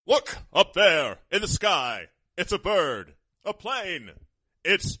Look, up there, in the sky. It's a bird. A plane.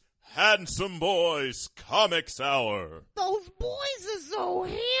 It's Handsome Boys Comics Hour. Those boys are so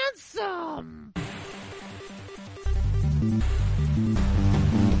handsome.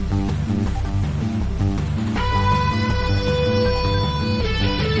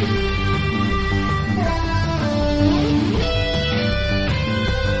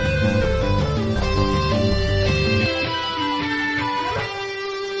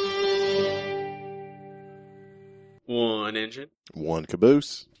 One engine. One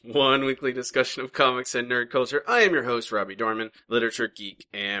caboose. One weekly discussion of comics and nerd culture. I am your host, Robbie Dorman, literature geek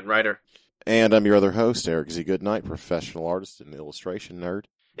and writer. And I'm your other host, Eric Z. Goodnight, professional artist and illustration nerd.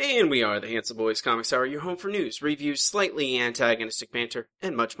 And we are the Handsome Boys Comics Hour, your home for news, reviews, slightly antagonistic banter,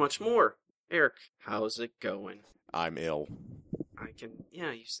 and much, much more. Eric, how's it going? I'm ill.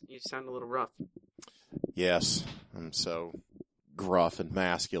 You sound a little rough. Yes, I'm so gruff and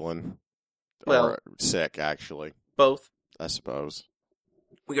masculine. Well, or sick, actually. Both. I suppose.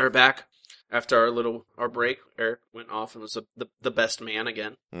 We are back after our break. Eric went off and was the best man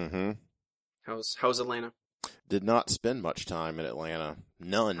again. Mm-hmm. How's Atlanta? Did not spend much time in Atlanta.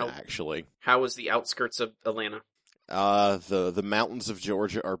 None, actually. How was the outskirts of Atlanta? The mountains of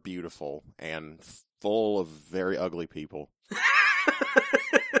Georgia are beautiful and full of very ugly people.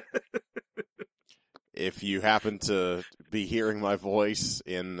 If you happen to be hearing my voice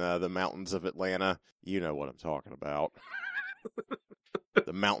in the mountains of Atlanta, you know what I'm talking about.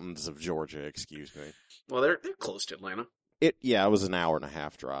 The mountains of Georgia, excuse me. Well, they're close to Atlanta. It was an hour and a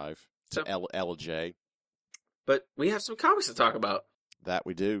half drive to So, LJ. But we have some comics to talk about. That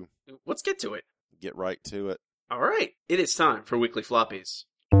we do. Let's get to it. Get right to it. All right, it is time for Weekly Floppies.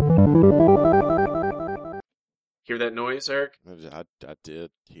 Hear that noise, Eric? I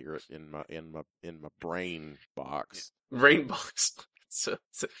did hear it in my brain box. Rain box. So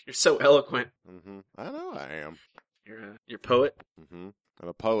you're so eloquent. Mm-hmm. I know I am. You're a poet. Mm-hmm. I'm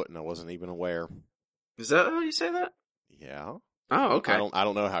a poet, and I wasn't even aware. Is that how you say that? Yeah. Oh, okay. I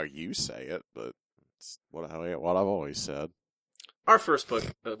don't know how you say it, but it's what I've always said. Our first book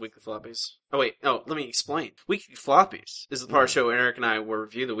of Weekly Floppies. Let me explain. Weekly Floppies is the part of the show where Eric and I will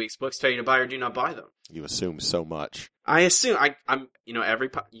review the week's books, tell you to buy or do not buy them. You assume so much. I assume I'm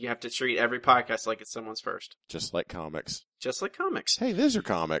you have to treat every podcast like it's someone's first. Just like comics. Just like comics. Hey, these are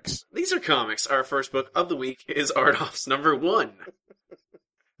comics. These are comics. Our first book of the week is Art Off's number 1.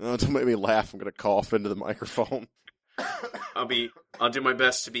 Oh, don't make me laugh. I'm going to cough into the microphone. I'll do my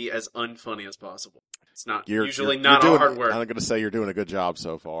best to be as unfunny as possible. It's not you're hard work. I'm going to say you're doing a good job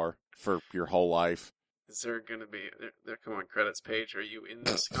so far for your whole life. Is there going to be there? Come on, credits page. Are you in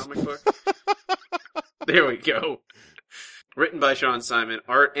this comic book? There we go. Written by Sean Simon,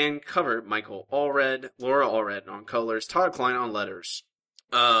 art and cover Michael Allred, Laura Allred on colors, Todd Klein on letters.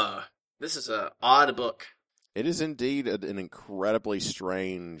 This is a odd book. It is indeed an incredibly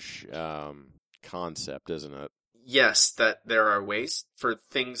strange concept, isn't it? Yes, that there are ways for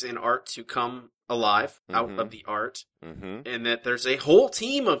things in art to come alive out of the art, and that there's a whole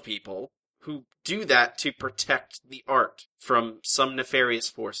team of people who do that to protect the art from some nefarious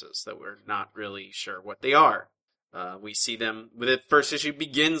forces that we're not really sure what they are. We see them, the first issue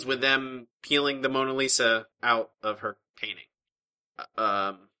begins with them peeling the Mona Lisa out of her painting.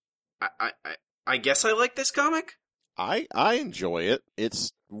 I guess I like this comic. I enjoy it.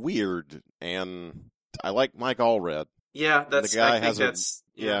 It's weird, and I like Mike Allred. Yeah, the guy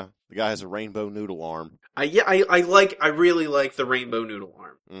has a rainbow noodle arm. I really like the rainbow noodle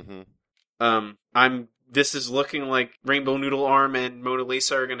arm. Mm-hmm. This is looking like Rainbow Noodle Arm and Mona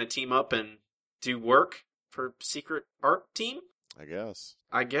Lisa are going to team up and do work for secret art team. I guess.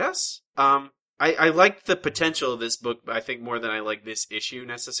 I like the potential of this book, but I think more than I like this issue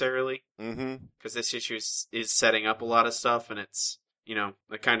necessarily. Mm-hmm. Because this issue is setting up a lot of stuff, and it's,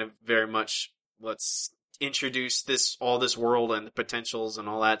 a kind of very much, let's introduce all this world and the potentials and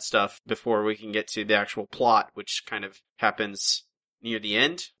all that stuff before we can get to the actual plot, which kind of happens near the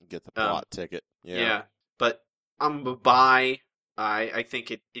end. Get the plot ticket. Yeah. But I'm a buy. I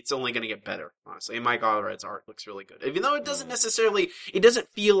think it's only going to get better, honestly. And Mike Allred's art looks really good. Even though it doesn't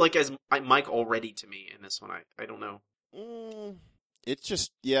feel like as Mike already to me in this one. I don't know. It's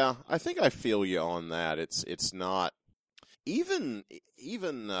just, I think I feel you on that. It's not, even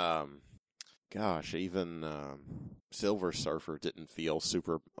Silver Surfer didn't feel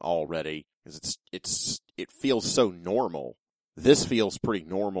super already, because it feels so normal. This feels pretty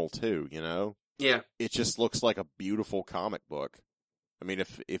normal too, Yeah. It just looks like a beautiful comic book. I mean,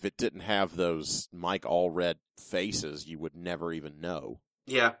 if it didn't have those Mike Allred faces, you would never even know.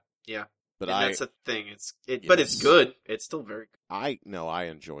 Yeah. But that's the thing. But it's good. It's still very good. I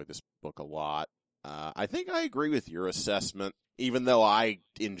enjoy this book a lot. I think I agree with your assessment. Even though I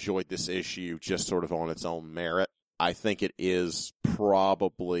enjoyed this issue just sort of on its own merit, I think it is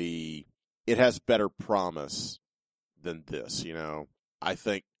probably, it has better promise than this, you know. I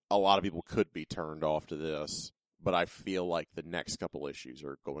think a lot of people could be turned off to this, but I feel like the next couple issues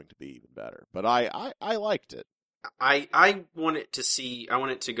are going to be even better. But I liked it. I want it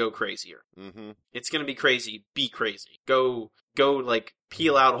to go crazier. Mm-hmm. It's going to be crazy. Be crazy. Go, like,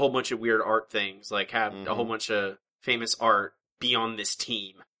 peel out a whole bunch of weird art things, like, have a whole bunch of famous art be on this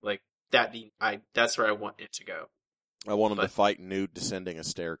team. Like, that's where I want it to go. I want him to fight nude descending a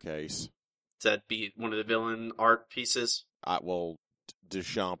staircase. Does that be one of the villain art pieces? Well,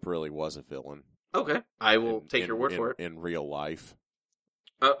 Deschamps really was a villain. Okay. I will take your word for it. In real life.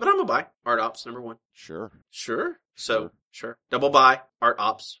 But I'm a buy. Art Ops, number 1. Sure. Sure? Sure. Double buy. Art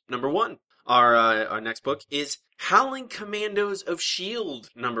Ops, number 1. Our next book is Howling Commandos of S.H.I.E.L.D.,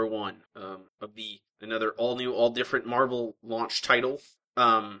 number 1. Of another all-new, all-different Marvel launch title.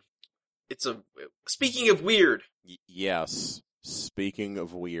 Speaking of weird. Yes. Speaking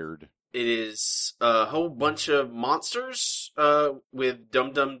of weird. It is a whole bunch of monsters, with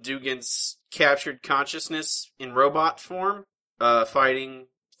Dum Dum Dugan's captured consciousness in robot form, fighting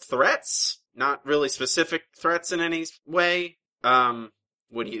threats. Not really specific threats in any way.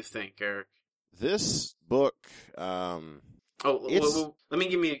 What do you think, Eric? This book, let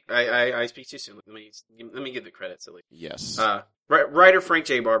me I speak too soon. Let me give the credits at least. Yes. Writer Frank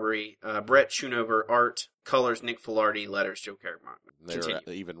J. Barbary, Brett Schoonover, art, colors Nick Filardi, letters Joe Carrigan.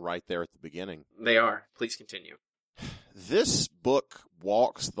 They're even right there at the beginning. They are. Please continue. This book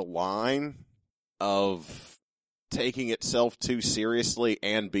walks the line of taking itself too seriously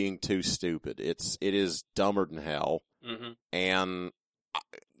and being too stupid. It is dumber than hell. Mm-hmm. And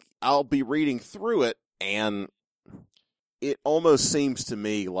I'll be reading through it, and it almost seems to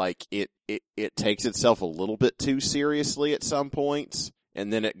me like it takes itself a little bit too seriously at some points,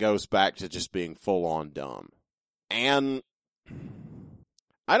 and then it goes back to just being full-on dumb. And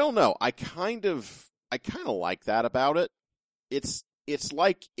I don't know. I kind of like that about it. It's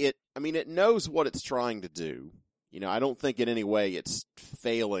like it knows what it's trying to do. You know, I don't think in any way it's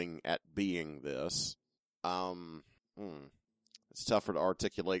failing at being this. It's tougher to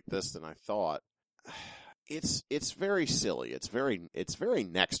articulate this than I thought. It's very silly. It's very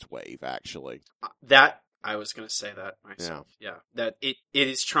next wave, actually. That I was going to say that myself. Yeah. That it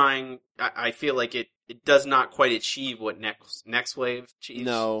is trying. I feel like it does not quite achieve what next wave achieves.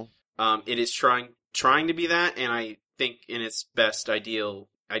 No. It is trying to be that, and I think in its best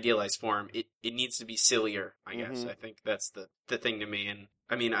idealized form, it needs to be sillier, I guess. Mm-hmm. I think that's the thing to me. And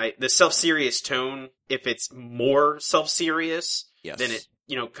I mean, the self-serious tone, if it's more self-serious, yes, then it,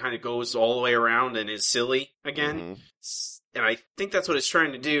 kind of goes all the way around and is silly again. Mm-hmm. And I think that's what it's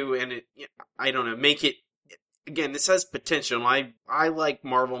trying to do. And I don't know, make it, again, this has potential. I like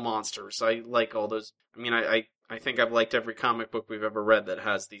Marvel monsters. I like all those. I mean, I think I've liked every comic book we've ever read that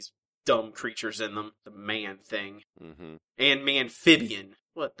has these dumb creatures in them. The man thing. Mm-hmm. And Manphibian.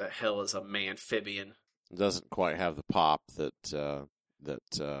 What the hell is a Manphibian? It doesn't quite have the pop that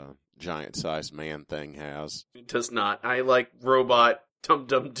giant-sized man thing has. It does not. I like robot Dum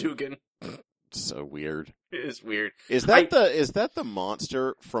Dum Dugan. So weird. It is weird. Is that the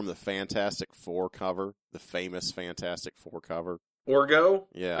monster from the Fantastic Four cover? The famous Fantastic Four cover? Orgo?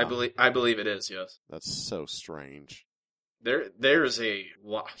 Yeah. I believe it is, yes. That's so strange. There's a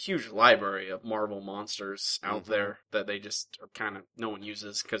huge library of Marvel monsters out mm-hmm. there that they just are kind of, no one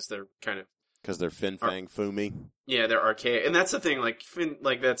uses because they're kind of... Because they're Fin Fang Fumi? Yeah, they're archaic. And that's the thing,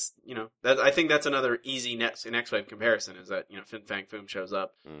 that's, I think that's another easy next wave comparison is that, Fin Fang Foom shows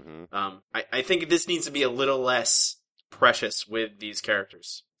up. Mm-hmm. I think this needs to be a little less precious with these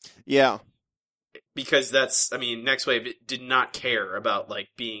characters. Yeah. Because Next Wave did not care about,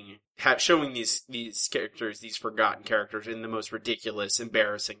 showing these characters, these forgotten characters in the most ridiculous,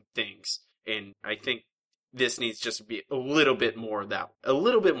 embarrassing things. And I think this needs just to be a little bit more of that. And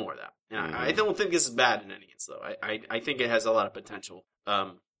mm-hmm. I don't think this is bad in any sense, though. I think it has a lot of potential.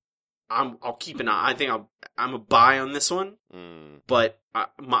 I'll keep an eye. I think I'm a buy on this one, but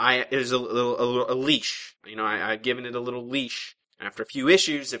there's a leash. I've given it a little leash. After a few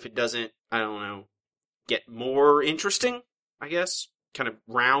issues, if it doesn't, I don't know, get more interesting, I guess, kind of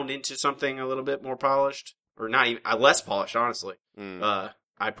round into something a little bit more polished, or not even less polished, honestly.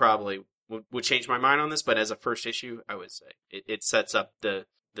 I probably would change my mind on this, but as a first issue, I would say it sets up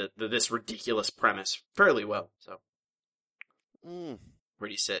this ridiculous premise fairly well. So, where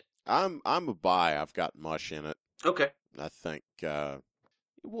do you sit? I'm a buy. I've got mush in it. Okay. I think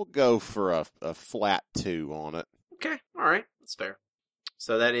We'll go for a flat 2 on it. Okay, all right, that's fair.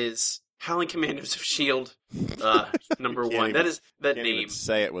 So that is Howling Commandos of S.H.I.E.L.D. Number 1. That is that can't name. Even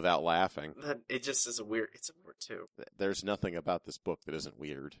say it without laughing. It just is a weird. It's a word too. There's nothing about this book that isn't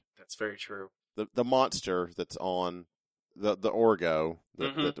weird. That's very true. The monster that's on the Orgo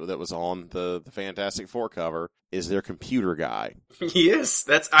that was on the Fantastic Four cover is their computer guy. Yes,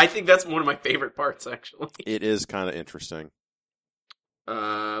 I think that's one of my favorite parts, actually. It is kind of interesting.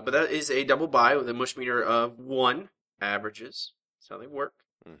 But that is a double buy with a mush meter of 1 averages. That's how they work.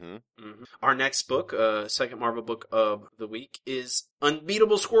 Mm-hmm. Our next book, second Marvel book of the week, is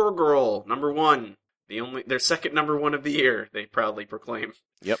Unbeatable Squirrel Girl, number 1. Their second number 1 of the year, they proudly proclaim.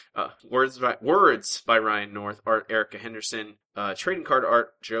 Yep. Words by Ryan North, art Erica Henderson, trading card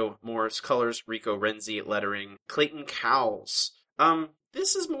art Joe Morris, colors Rico Renzi, lettering Clayton Cowles.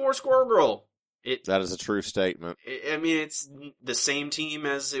 This is more Squirrel Girl. That is a true statement. I mean, it's the same team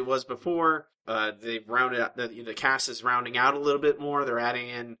as it was before. They've rounded out, the cast is rounding out a little bit more. They're adding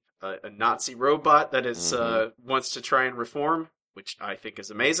in a Nazi robot that is wants to try and reform, which I think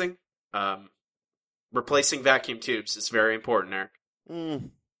is amazing. Replacing vacuum tubes is very important, Eric.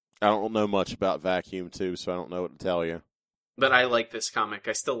 I don't know much about vacuum tubes, so I don't know what to tell you. But I like this comic.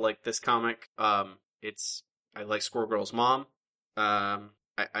 I still like this comic. I like Squirrel Girl's mom. I'm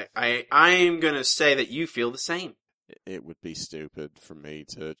gonna say that you feel the same. It would be stupid for me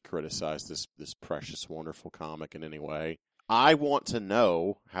to criticize this precious, wonderful comic in any way. I want to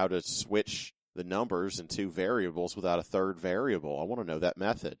know how to switch the numbers in 2 variables without a third variable. I want to know that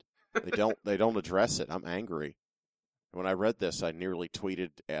method. They don't address it. I'm angry. When I read this, I nearly tweeted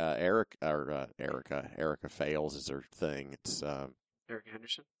Erica. Erica Fails is her thing. It's Erica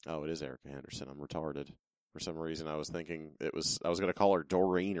Henderson. Oh, it is Erica Henderson. I'm retarded. For some reason, I was thinking I was going to call her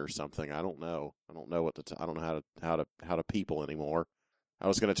Doreen or something. I don't know. I don't know I don't know how to people anymore. I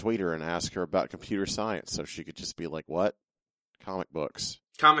was going to tweet her and ask her about computer science, so she could just be like, "What? Comic books."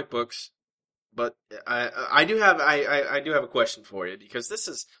 But I do have a question for you, because this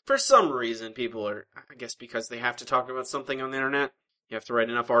is, for some reason, people are, I guess because they have to talk about something on the internet, you have to write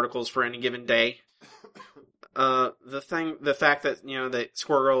enough articles for any given day. The fact that, that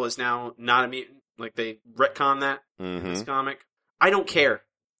Squirrel Girl is now not a mutant, like they retcon that in this comic. I don't care.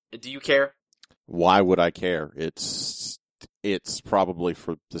 Do you care? Why would I care? It's probably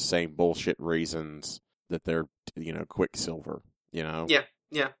for the same bullshit reasons that they're, Quicksilver, Yeah.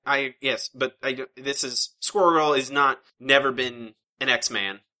 Yeah, but Squirrel Girl is never been an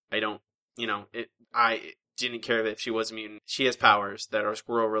X-Man. I don't, I didn't care that if she was a mutant. She has powers that are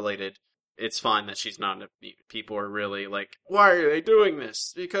squirrel related. It's fine that she's not a mutant. People are really like, why are they doing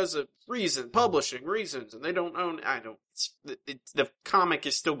this? Because of publishing reasons, and they don't own, the comic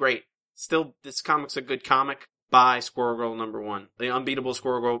is still great. Still, this comic's a good comic. By Squirrel Girl number 1. The Unbeatable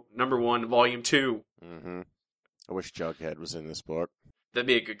Squirrel Girl number 1, volume 2. Mm-hmm. I wish Jughead was in this book. That'd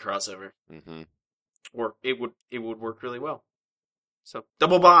be a good crossover. Mm-hmm. Or it would work really well. So,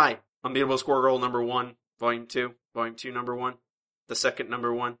 double buy. Unbeatable Squirrel Girl number 1, volume 2. Volume 2 number 1. The second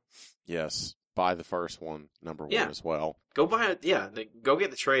number 1. Yes. Buy the first one, number 1 as well. Go buy it. Yeah, go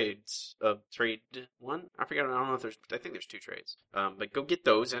get the trades. Trade 1? I forget. I don't know if I think there's 2 trades. But go get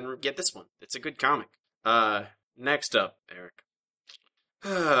those and get this one. It's a good comic. Next up, Eric.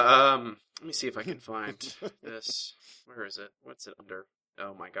 Let me see if I can find this. Where is it? What's it under?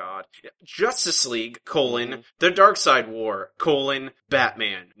 Oh my god. Justice League, The Darkseid War,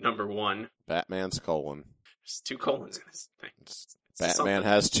 Batman, number 1. Batman's colon. There's 2 colons in this thing. Batman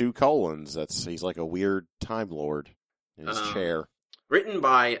has 2 colons. He's like a weird Time Lord in his chair. Written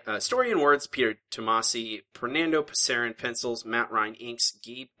by story and words, Peter Tomasi, Fernando Passarin, pencils, Matt Ryan, inks,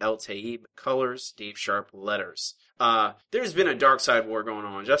 Geeb El Taib, colors, Dave Sharp, letters. There's been a Darkseid War going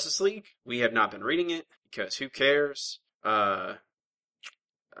on in Justice League. We have not been reading it, because who cares? Darkseid's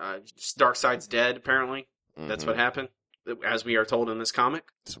dead, apparently. Mm-hmm. That's what happened, as we are told in this comic.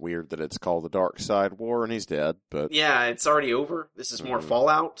 It's weird that it's called the Darkseid War and he's dead, but... Yeah, it's already over. This is more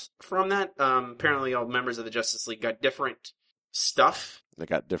fallout from that. Apparently all members of the Justice League got different stuff. They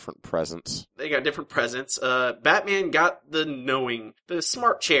got different presents. Batman got the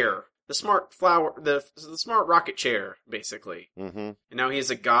smart chair, the smart flower, the smart rocket chair, basically. Mm-hmm. And now he is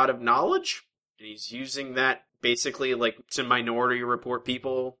a god of knowledge, and he's using that basically like to Minority Report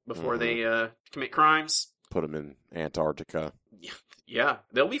people before they commit crimes. Put them in Antarctica. Yeah,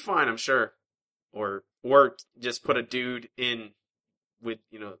 they'll be fine, I'm sure. Or just put a dude in with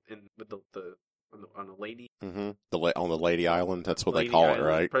on a lady. Mm-hmm. On the Lady Island, that's what they call it,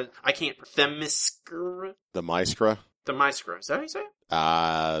 right? I can't. Themyscira? The Myscra? The Myscra. Is that how you say it?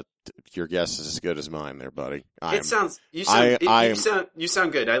 your guess is as good as mine there, buddy. You sound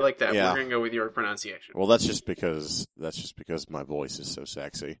good. I like that. Yeah. We're going to go with your pronunciation. Well, that's just because my voice is so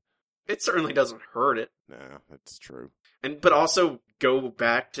sexy. It certainly doesn't hurt it. No, that's true. But also go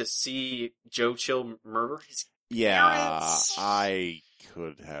back to see Joe Chill murder his parents. I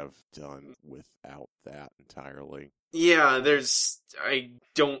could have done without that entirely. Yeah, I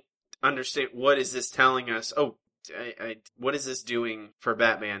don't understand. What is this telling us? Oh, what is this doing for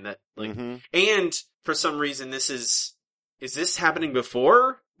Batman? That and for some reason is this happening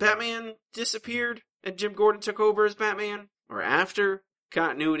before Batman disappeared and Jim Gordon took over as Batman, or after?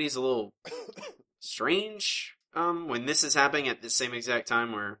 Continuity is a little strange. When this is happening at the same exact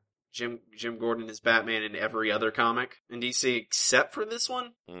time where Jim Gordon is Batman in every other comic in DC except for this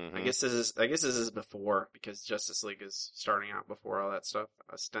one. Mm-hmm. I guess this is before, because Justice League is starting out before all that stuff,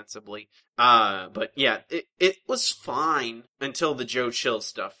 ostensibly. But yeah, it was fine until the Joe Chill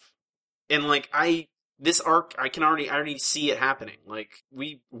stuff. And this arc, I already see it happening. Like,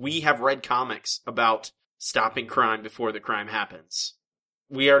 we have read comics about stopping crime before the crime happens.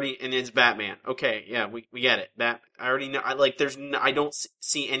 And it's Batman. Okay, yeah, we get it. I already know. I don't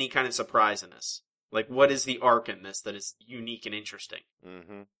see any kind of surprise in this. Like, what is the arc in this that is unique and interesting?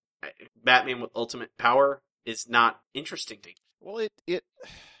 Mm-hmm. Batman with ultimate power is not interesting to me. Well,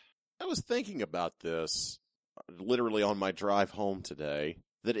 I was thinking about this literally on my drive home today,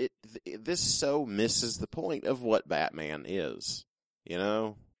 that this so misses the point of what Batman is. You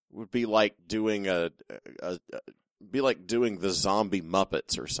know? It would be like doing doing the zombie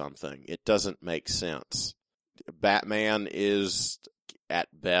Muppets or something. It doesn't make sense. Batman is, at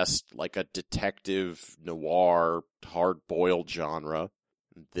best, like a detective noir, hard-boiled genre.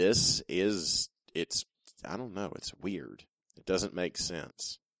 I don't know, it's weird. It doesn't make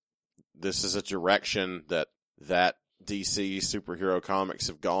sense. This is a direction that DC superhero comics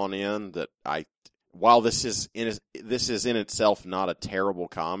have gone in that while this is in itself not a terrible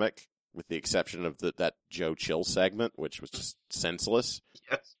comic, with the exception of that Joe Chill segment, which was just senseless.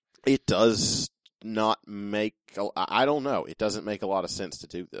 Yes. It does not make, I don't know, it doesn't make a lot of sense to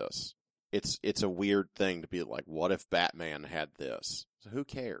do this. It's a weird thing to be like, what if Batman had this? So who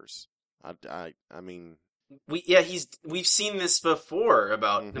cares? I mean... we've seen this before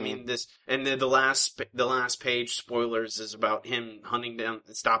about, mm-hmm. This, and the last page, spoilers, is about him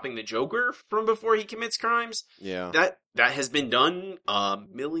stopping the Joker from before he commits crimes. Yeah. That has been done a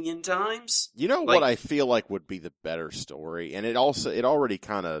million times. You know what I feel like would be the better story, and it already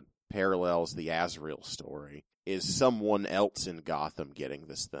kind of parallels the Azrael story, is someone else in Gotham getting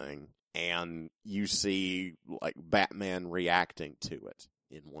this thing, and you see, like, Batman reacting to it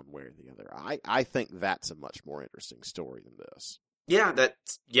in one way or the other. I think that's a much more interesting story than this. Yeah,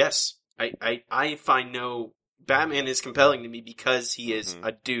 yes. I find Batman is compelling to me because he is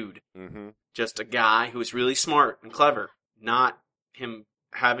a dude. Mm-hmm. Just a guy who is really smart and clever. Not him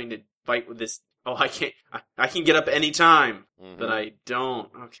having to fight with this, I can get up any time, but I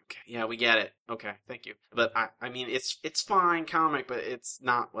don't. Okay, yeah, we get it. Okay, thank you. But I mean, it's fine comic, but it's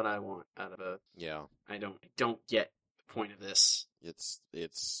not what I want out of a... Yeah. I don't get the point of this.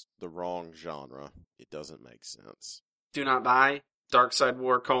 It's the wrong genre. It doesn't make sense. Do not buy Darkseid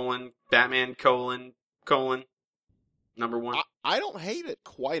War, Batman, number 1. I don't hate it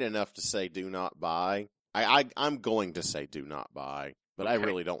quite enough to say do not buy. I'm going to say do not buy, but okay. I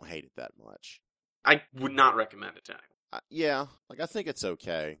really don't hate it that much. I would not recommend it to anyone. Yeah, I think it's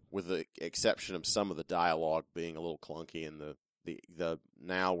okay, with the exception of some of the dialogue being a little clunky and the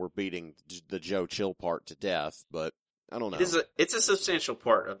now we're beating the Joe Chill part to death, but I don't know. It's a substantial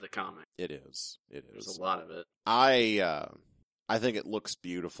part of the comic. It is. There's a lot of it. I think it looks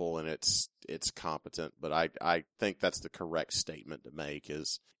beautiful and it's competent, but I think that's the correct statement to make.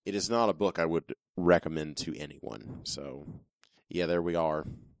 Is it is not a book I would recommend to anyone. So, yeah, there we are.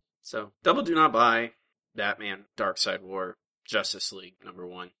 So, double do not buy Batman, Darkseid War, Justice League number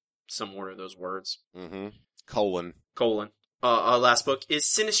 1. Some order of those words. Mm-hmm. Colon. Our last book is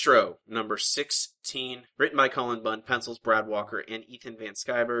Sinestro, number 16, written by Cullen Bunn, pencils Brad Walker and Ethan Van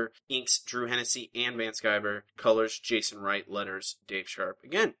Sciver, inks Drew Hennessy and Van Sciver, colors Jason Wright, letters Dave Sharp.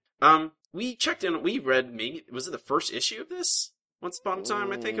 Again, we checked in, we read, maybe, was it the first issue of this? Once upon a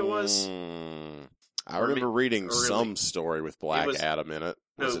time, I think it was. I remember reading some story with Black Adam in it.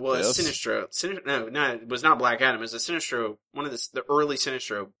 Was it was Sinestro. No, it was not Black Adam. It was a Sinestro, one of the early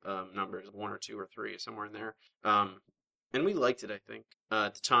Sinestro numbers, 1 or 2 or 3, somewhere in there. And we liked it, I think,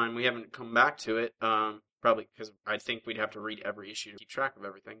 at the time. We haven't come back to it, probably because I think we'd have to read every issue to keep track of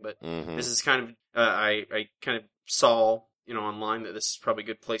everything. But this is kind of, I kind of saw, online that this is probably a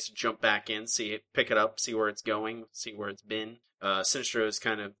good place to jump back in, pick it up, see where it's going, see where it's been. Sinestro has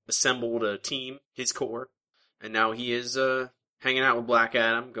kind of assembled a team, his core, and now he is hanging out with Black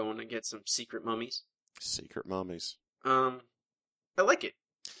Adam, going to get some secret mummies. Secret mummies. I like it.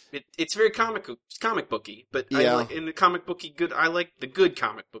 It's very comic booky, but yeah. I like in the comic booky good. I like the good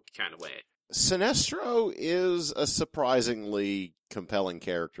comic booky kind of way. Sinestro is a surprisingly compelling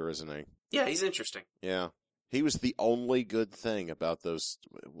character, isn't he? Yeah, he's interesting. Yeah. He was the only good thing about those.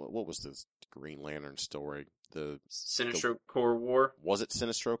 What was the Green Lantern story? The Sinestro Corps War. Was it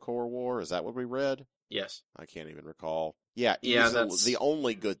Sinestro Corps War? Is that what we read? Yes. I can't even recall. Yeah, that's the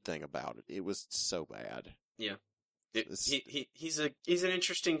only good thing about it. It was so bad. Yeah. He's an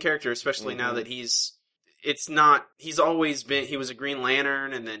interesting character, especially now that he was a Green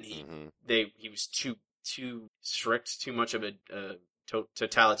Lantern, and then he was too strict, too much of a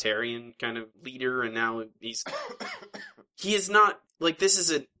totalitarian kind of leader, and now he is not like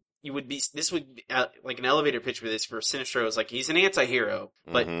this would be like an elevator pitch for this for Sinestro is like he's an anti-hero,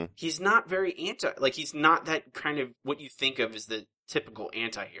 but he's not very he's not that kind of what you think of as the typical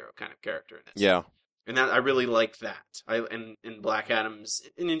anti-hero kind of character in this. Yeah. And I really like that. And Black Adam's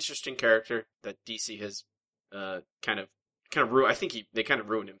an interesting character that DC has kind of ruined. I think they kind of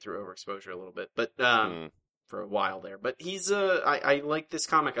ruined him through overexposure a little bit, but for a while there. But he's I like this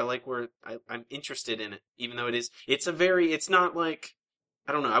comic. I like where I'm interested in it, even though it's not like,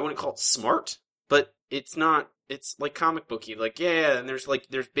 I don't know, I wouldn't call it smart, but it's not. It's like comic booky, like and there's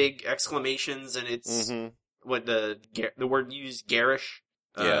big exclamations, and it's what the word used, garish.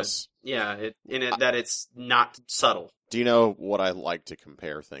 Yes. Yeah, that it's not subtle. Do you know what I like to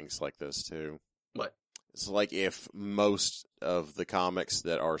compare things like this to? What? It's like if most of the comics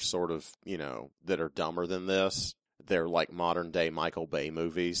that are sort of, that are dumber than this, they're like modern day Michael Bay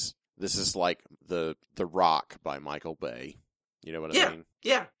movies. This is like the Rock by Michael Bay. You know what I mean?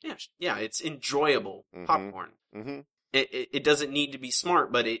 Yeah. It's enjoyable popcorn. Mm-hmm. It doesn't need to be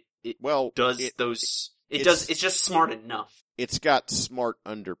smart, but it's just smart enough. It's got smart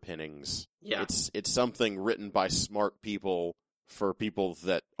underpinnings. Yeah. It's something written by smart people for people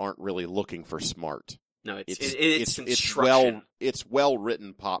that aren't really looking for smart. No, it's instruction. It's well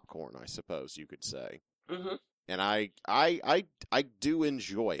written popcorn, I suppose you could say. Mm-hmm. And I do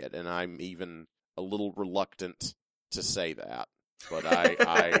enjoy it, and I'm even a little reluctant to say that. But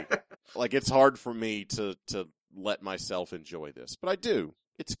I like, it's hard for me to let myself enjoy this, but I do.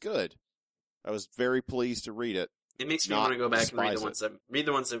 It's good. I was very pleased to read it. It makes me want to go back and read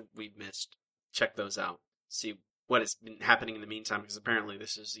the ones that we've missed. Check those out. See what has been happening in the meantime, because apparently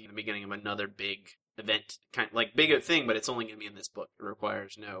this is the beginning of another big event, kind of like big thing, but it's only going to be in this book. It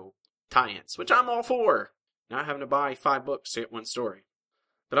requires no tie-ins, which I'm all for. Not having to buy 5 books to get one story,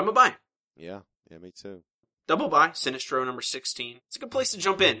 but I'm gonna buy. Yeah, me too. Double buy Sinestro number 16. It's a good place to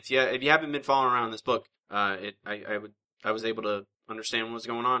jump in if you haven't been following around this book. I was able to understand what was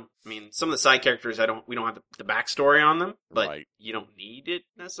going on. I mean, some of the side characters we don't have the backstory on them, but you don't need it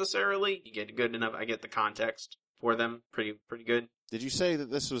necessarily. You get good enough. I get the context for them pretty good. Did you say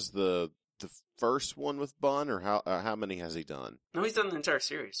that this was the first one with Bunn, or how many has he done? No, he's done the entire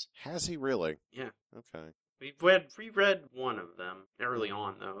series. Has he really? Yeah. Okay. We reread one of them early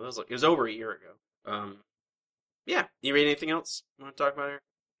on though. It was over a year ago. Yeah. You read anything else you want to talk about here?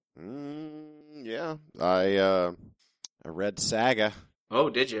 Yeah. I read Saga. Oh,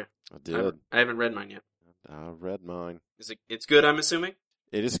 did you? I did. I haven't read mine yet. I read mine. It's good, I'm assuming?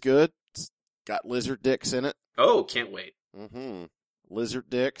 It is good. It's got lizard dicks in it. Oh, can't wait. Mm-hmm. Lizard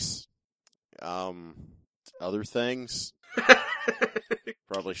dicks. Other things.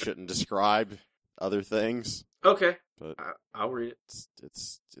 Probably shouldn't describe other things. Okay. But I'll read it.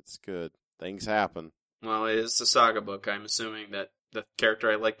 It's good. Things happen. Well, it is a Saga book. I'm assuming that the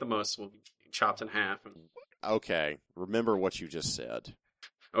character I like the most will be chopped in half. Okay. Remember what you just said.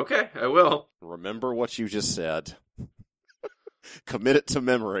 Okay, I will. Remember what you just said. Commit it to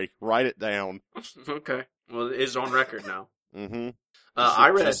memory. Write it down. Okay. Well, it is on record now. Mm-hmm.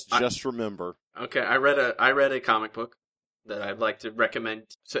 Just remember. Okay, I read a comic book that I'd like to recommend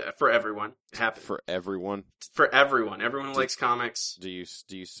for everyone. For everyone? For everyone. Everyone who likes comics. Do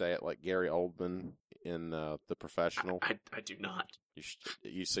you say it like Gary Oldman in The Professional? I do not.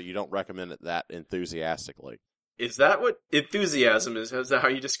 So you don't recommend it that enthusiastically? Is that what enthusiasm is? Is that how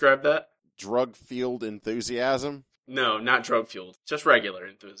you describe that? Drug-fueled enthusiasm? No, not drug-fueled. Just regular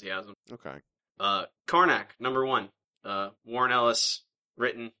enthusiasm. Okay. Karnak, number 1. Warren Ellis,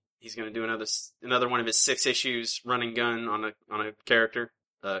 written. He's going to do another one of his 6 issues, run and gun on a character.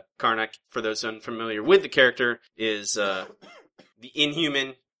 Karnak, for those unfamiliar with the character, is the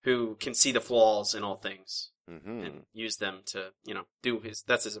Inhuman who can see the flaws in all things and use them to, do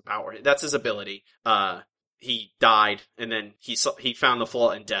that's his power. That's his ability. he died, and then he found the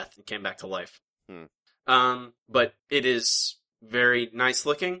flaw in death and came back to life. But it is very nice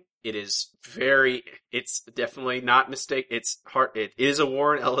looking. It's definitely not mistake. It's hard. It is a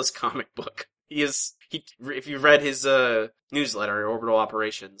Warren Ellis comic book. If you've read his newsletter, Orbital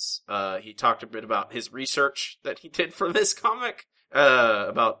Operations, he talked a bit about his research that he did for this comic,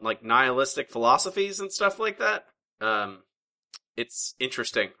 about like nihilistic philosophies and stuff like that. It's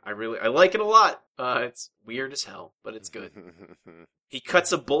interesting. I like it a lot. It's weird as hell, but it's good. He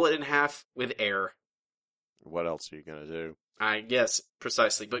cuts a bullet in half with air. What else are you gonna do? I guess,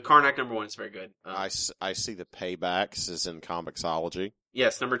 precisely. But Karnak #1 is very good. I see the Paybacks is in Comixology.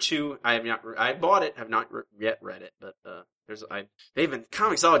 Yes, #2, I bought it, have not yet read it, but,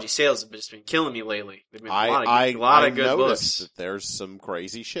 Comixology sales have just been killing me lately. They've been a lot of good books. That there's some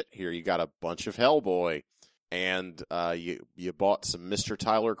crazy shit here. You got a bunch of Hellboy, and, you bought some Mr.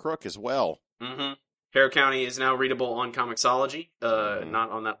 Tyler Crook as well. Mm-hmm. Harrow County is now readable on Comixology, not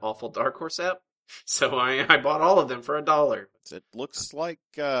on that awful Dark Horse app. So I bought all of them for $1. It looks like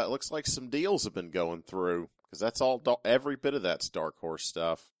some deals have been going through, because that's all every bit of that's Dark Horse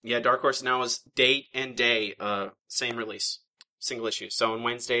stuff. Yeah, Dark Horse now is date and day, same release, single issue. So on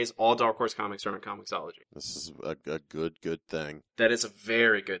Wednesdays, all Dark Horse comics are on Comixology. This is a good thing. That is a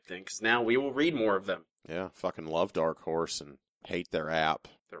very good thing, because now we will read more of them. Yeah, fucking love Dark Horse and hate their app.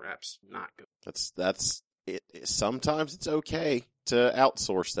 Their app's not good. That's it. Sometimes it's okay to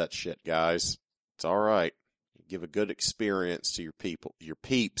outsource that shit, guys. It's all right. Give a good experience to your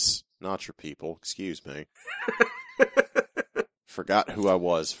peeps, not your people. Excuse me. Forgot who I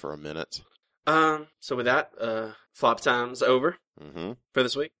was for a minute. So with that, flop time's over for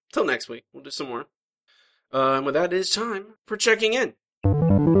this week. Till next week, we'll do some more. And with that, it is time for checking in.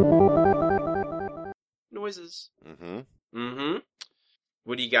 Noises.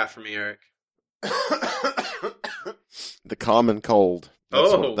 What do you got for me, Eric? The common cold.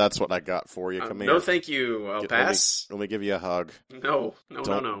 That's what I got for you. Come here. No, thank you. I'll pass. Let me give you a hug. No.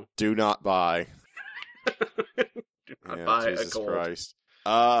 Do not buy. Do not buy Jesus a cold. Christ.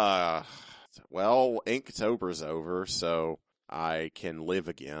 Well, Inktober's over, so I can live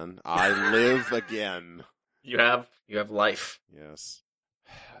again. I live again. You have life. Yes.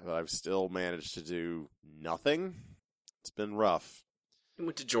 But I've still managed to do nothing. It's been rough. You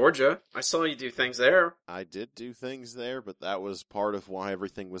went to Georgia. I saw you do things there. I did do things there, but that was part of why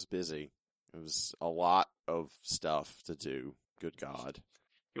everything was busy. It was a lot of stuff to do. Good God.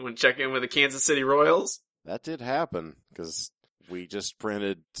 You want to check in with the Kansas City Royals? That did happen, because we just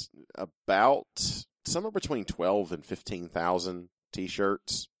printed about somewhere between 12 and 15,000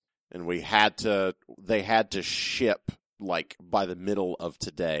 t-shirts, and they had to ship like by the middle of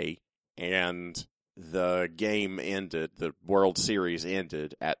today, and the game ended, the World Series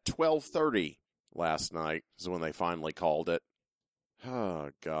ended at 12:30 last night, is when they finally called it. Oh,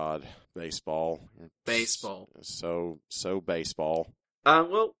 God. Baseball. So baseball.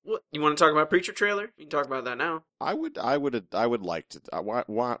 Well, what, you want to talk about Preacher trailer? You can talk about that now. I would like to.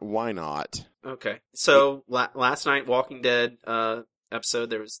 Why not? Okay. So, last night, Walking Dead, episode,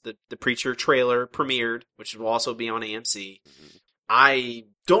 there was the Preacher trailer premiered, which will also be on AMC. I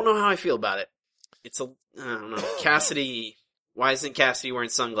don't know how I feel about it. I don't know. Cassidy, why isn't Cassidy wearing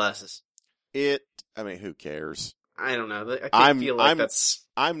sunglasses? Who cares? I don't know. I feel like that's...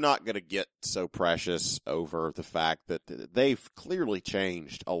 I'm not going to get so precious over the fact that they've clearly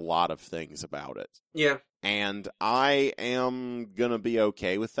changed a lot of things about it. Yeah. And I am going to be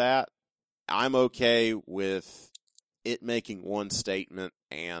okay with that. I'm okay with it making one statement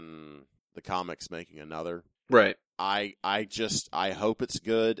and the comics making another. Right. I hope it's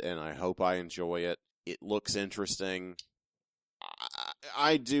good, and I hope I enjoy it. It looks interesting.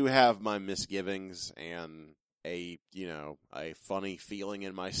 I do have my misgivings and a funny feeling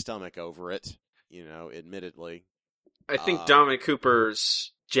in my stomach over it, admittedly. I think Dominic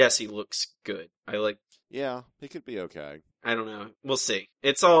Cooper's Jesse looks good. Yeah, he could be okay. I don't know. We'll see.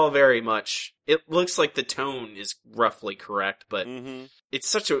 It's all very much, it looks like the tone is roughly correct, but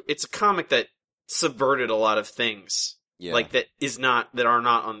it's a comic that subverted a lot of things, that are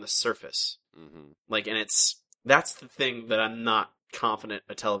not on the surface. And that's the thing that I'm not confident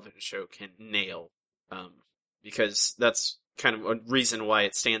a television show can nail, because that's kind of a reason why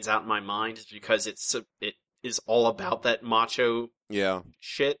it stands out in my mind, is because it is all about that macho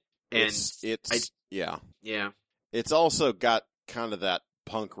shit, and it's also got kind of that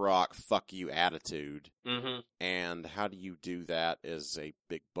punk rock fuck you attitude, and how do you do that as a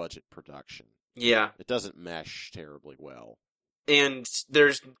big budget production? Yeah. It doesn't mesh terribly well. And it's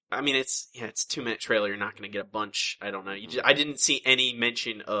 2-minute trailer. You're not going to get a bunch. I don't know. I didn't see any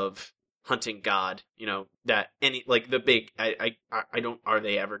mention of hunting god, that any, like, the big, I don't, are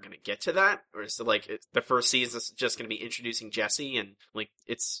they ever going to get to that? Or is it like, the first season is just going to be introducing Jesse, and, like,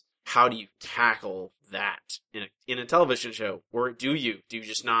 it's, how do you tackle that in a television show? Or do you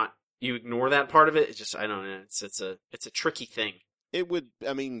just not, you ignore that part of it? It's just, I don't know, it's a tricky thing. It would,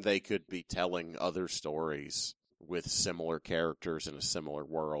 I mean, they could be telling other stories with similar characters in a similar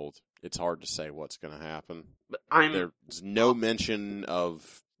world. It's hard to say what's going to happen. But there's no mention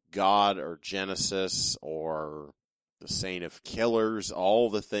of God or Genesis or the Saint of Killers, all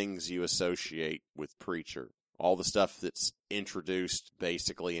the things you associate with Preacher. All the stuff that's introduced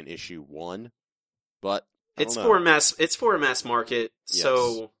basically in issue 1. But it's for a mass market, yes.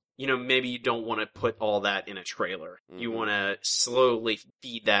 So maybe you don't want to put all that in a trailer. Mm-hmm. You want to slowly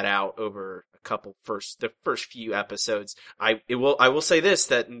feed that out over the first few episodes. I will say this,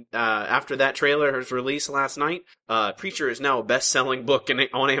 that after that trailer was released last night, Preacher is now a best-selling book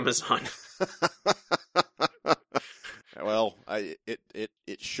on Amazon. Well, it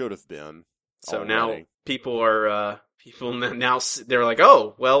should have been. So already. Now people now they're like,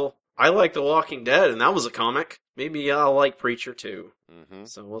 oh, well, I like The Walking Dead, and that was a comic. Maybe I'll like Preacher too. Mm-hmm.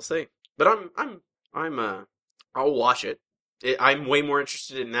 So we'll see. But I'll watch it. I'm way more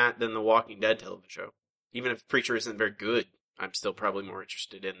interested in that than The Walking Dead television show. Even if Preacher isn't very good, I'm still probably more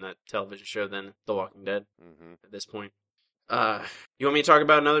interested in that television show than The Walking Dead at this point. You want me to talk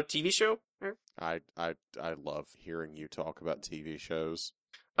about another TV show, Eric? I love hearing you talk about TV shows.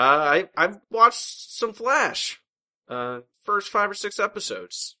 I've watched some Flash. First 5 or 6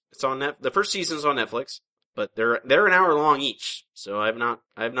 episodes. It's on the first season's on Netflix, but they're an hour long each. So I have not.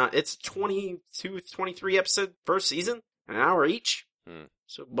 It's 22, 23 episode first season, an hour each.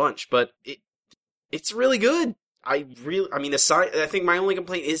 So a bunch, but it's really good. I think my only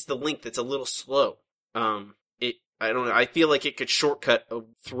complaint is the length. It's a little slow. I don't know. I feel like it could shortcut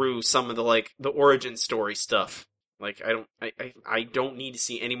through some of the origin story stuff. Like I don't need to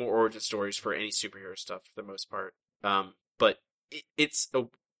see any more origin stories for any superhero stuff for the most part. But it's the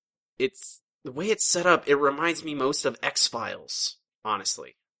way it's set up. It reminds me most of X-Files,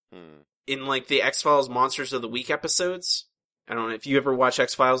 honestly. In like the X-Files Monsters of the Week episodes. I don't know if you ever watch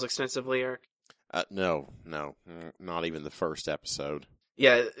X-Files extensively, Eric. No, not even the first episode.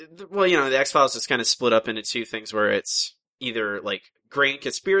 Yeah, well, the X-Files is kind of split up into 2 things where it's either like grand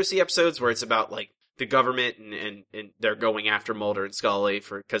conspiracy episodes where it's about like the government and they're going after Mulder and Scully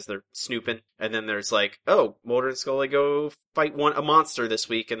because they're snooping, and then there's like, oh, Mulder and Scully go fight a monster this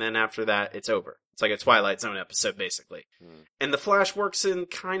week, and then after that it's over. It's like a Twilight Zone episode basically. And the Flash works in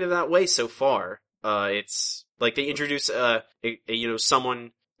kind of that way so far. It's like they introduce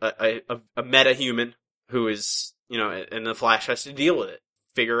someone a meta-human who is and the Flash has to deal with it,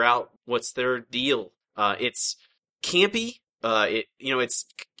 figure out what's their deal. It's campy.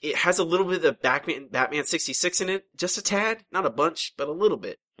 It has a little bit of Batman 66 in it, just a tad, not a bunch, but a little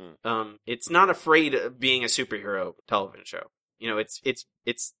bit. It's not afraid of being a superhero television show.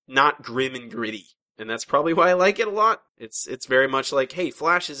 It's not grim and gritty, and that's probably why I like it a lot. It's very much like, hey,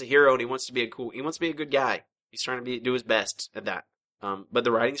 Flash is a hero and he wants to be a good guy. He's trying to do his best at that. But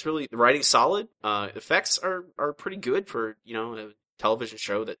the writing's solid. Effects are pretty good for, a television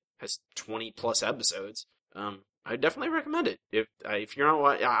show that has 20 plus episodes. I definitely recommend it. If you're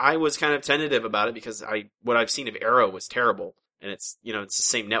not, I was kind of tentative about it because what I've seen of Arrow was terrible, and it's it's the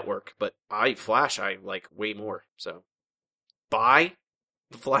same network. But Flash I like way more. So buy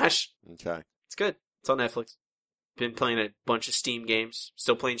the Flash. Okay, it's good. It's on Netflix. Been playing a bunch of Steam games.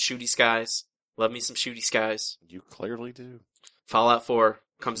 Still playing Shooty Skies. Love me some Shooty Skies. You clearly do. Fallout 4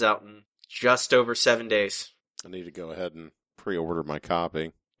 comes out in just over 7 days. I need to go ahead and pre-order my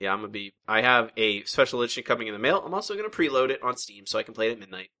copy. Yeah, I have a special edition coming in the mail. I'm also going to preload it on Steam so I can play it at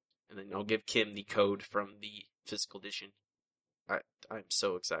midnight. And then I'll give Kim the code from the physical edition. I'm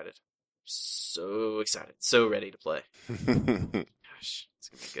so excited. So excited. So ready to play. Gosh, it's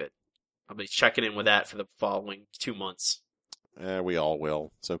going to be good. I'll be checking in with that for the following 2 months. We all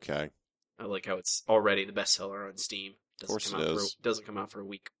will. It's okay. I like how it's already the bestseller on Steam. Of course it is. Doesn't come out for a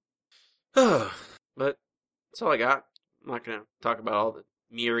week. But that's all I got. I'm not going to talk about all the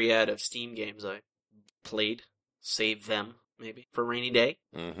myriad of Steam games I played. Save them, maybe, for a rainy day.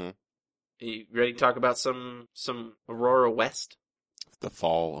 Mm-hmm. Are you ready to talk about some Aurora West? The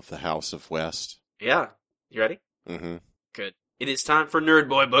fall of the House of West. Yeah. You ready? Mm-hmm. Good. It is time for Nerd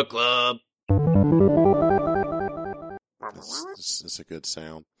Boy Book Club. This is a good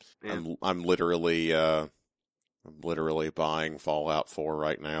sound. Yeah. I'm literally buying Fallout 4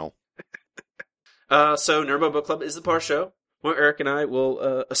 right now. So Nerd Boy Book Club is the part show where Eric and I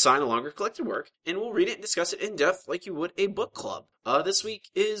will assign a longer collected work, and we'll read it and discuss it in depth like you would a book club. This week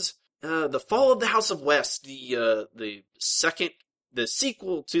is The Fall of the House of West, the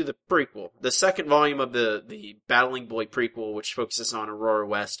sequel to the prequel, the second volume of the Battling Boy prequel, which focuses on Aurora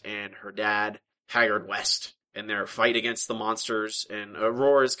West and her dad, Haggard West, and their fight against the monsters, and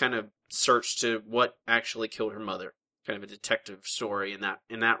Aurora's kind of search to what actually killed her mother. Kind of a detective story in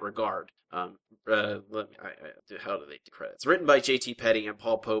that regard. How do they do credits? Written by J.T. Petty and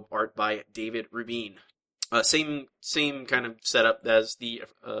Paul Pope, art by David Rubin. Same kind of setup as the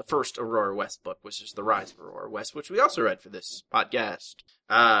first Aurora West book, which is The Rise of Aurora West, which we also read for this podcast.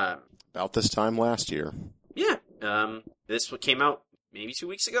 About this time last year. Yeah. This one came out maybe 2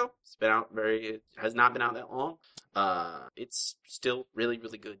 weeks ago. It has not been out that long. It's still really,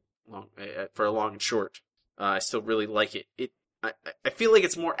 really good for a long and short. I still really like it. I feel like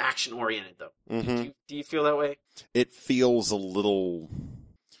it's more action oriented though. Mm-hmm. Do you feel that way? It feels a little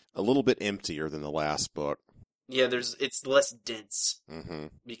bit emptier than the last book. Yeah, it's less dense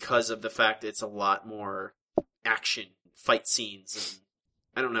because of the fact that it's a lot more action, fight scenes,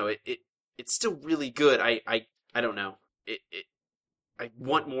 and I don't know. It's still really good. I don't know. I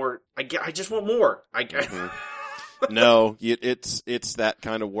want more. I just want more. No, it's that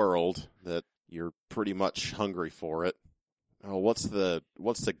kind of world that you're pretty much hungry for it. Oh, what's the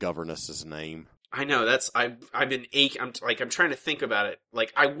governess's name? I know I've been I'm trying to think about it.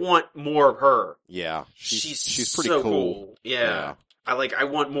 Like I want more of her. Yeah, she's pretty so cool. Yeah. I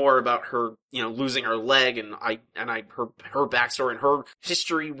want more about her, losing her leg and her backstory and her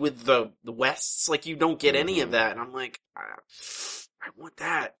history with the Wests. Like you don't get any of that, and I'm like, I want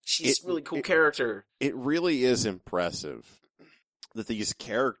that. She's a really cool character. It really is impressive that these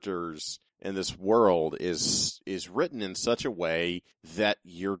characters in this world is written in such a way that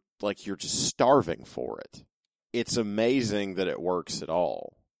you're just starving for it. It's amazing that it works at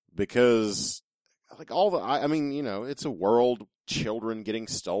all because it's a world, children getting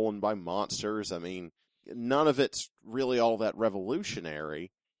stolen by monsters. I mean, none of it's really all that revolutionary.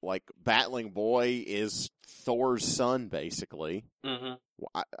 Like Battling Boy is Thor's son, basically. Mm-hmm.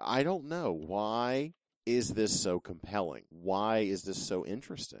 I don't know. Why is this so compelling? Why is this so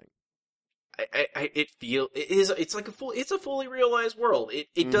interesting? It's a fully realized world.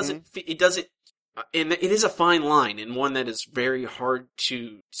 It doesn't, and it is a fine line and one that is very hard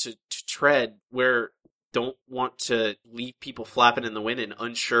to tread, where don't want to leave people flapping in the wind and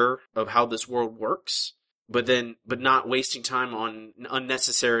unsure of how this world works, but not wasting time on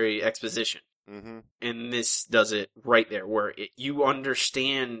unnecessary exposition. Mm-hmm. And this does it right there, where you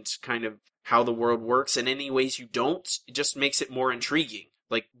understand kind of how the world works, and any ways you don't, it just makes it more intriguing.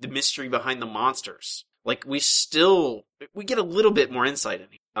 Like the mystery behind the monsters. Like we get a little bit more insight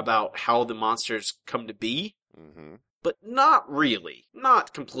about how the monsters come to be, but not really,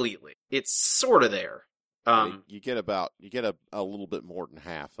 not completely. It's sort of there. You get a little bit more than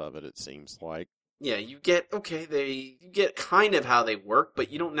half of it. It seems like. Yeah, you get kind of how they work,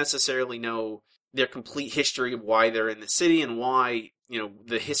 but you don't necessarily know their complete history of why they're in the city and why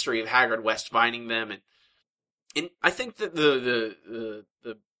the history of Haggard West finding them and I think that the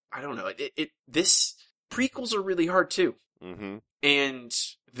I don't know, this prequels are really hard too. Mm-hmm. And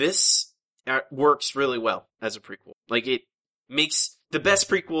this works really well as a prequel. Like it makes the best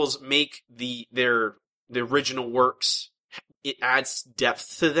prequels make the original works. It adds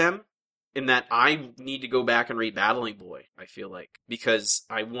depth to them in that I need to go back and read Battling Boy, I feel like, because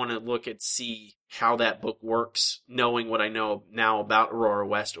I want to look and see how that book works, knowing what I know now about Aurora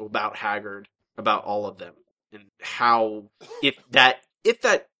West, about Haggard, about all of them. And how, if that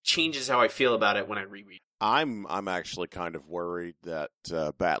changes how I feel about it when I reread. I'm actually kind of worried that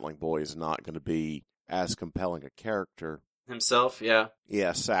Battling Boy is not going to be as compelling a character himself. Yeah.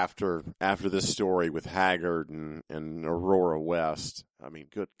 Yes, after this story with Haggard and Aurora West. I mean,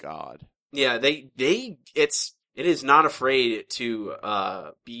 good God. Yeah, it is not afraid to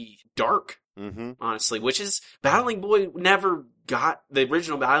be dark. Mm-hmm. Honestly, which is Battling Boy never got the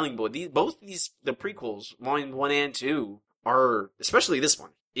original Battling Boy. The prequels, volume 1 and 2, are, especially this one,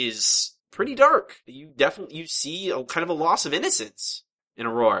 is pretty dark. You see a kind of a loss of innocence in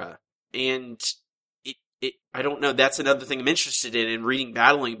Aurora, and I don't know. That's another thing I'm interested in reading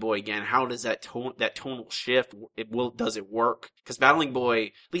Battling Boy again. How does that tonal shift? Does it work? Because Battling Boy,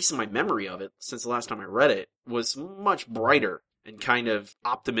 at least in my memory of it, since the last time I read it, was much brighter and kind of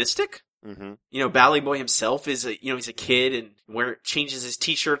optimistic. Mm-hmm. Battling Boy himself is he's a kid and changes his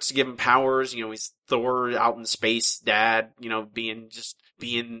t-shirts to give him powers. He's Thor out in space dad,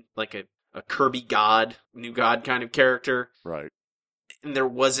 being like a Kirby god, new god kind of character. Right. And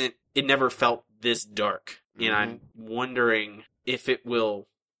it never felt this dark. And I'm wondering if it will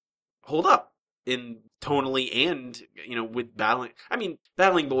hold up. in tonally and, with battling. I mean,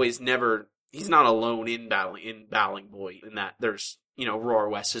 Battling Boy is never, he's not alone in Battling Boy, in that there's, Aurora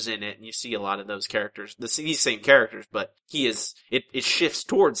West is in it, and you see a lot of those characters, these same characters, but it shifts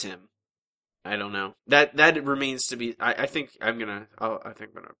towards him. I don't know. That remains to be. I think I'm gonna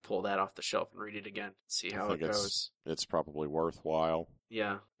pull that off the shelf and read it again. See how it goes. It's probably worthwhile.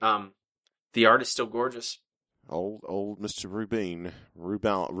 Yeah. The art is still gorgeous. Old Mr. Rubin.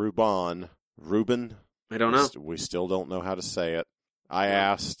 I don't know. We still don't know how to say it. I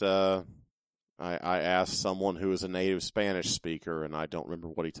asked. I asked someone who is a native Spanish speaker, and I don't remember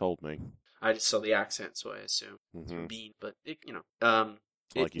what he told me. I just saw the accent, so I assume it's Rubin, but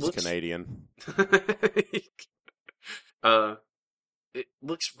like he's Canadian. It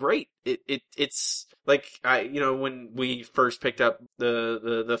looks great. It's like when we first picked up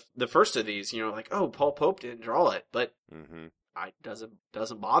the first of these, like, oh, Paul Pope didn't draw it, but it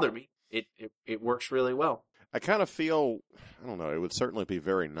doesn't bother me. It works really well. I kind of feel, I don't know, it would certainly be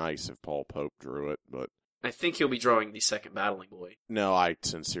very nice if Paul Pope drew it, but I think he'll be drawing the second Battling Boy. No, I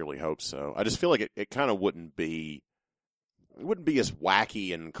sincerely hope so. I just feel like it kind of wouldn't be as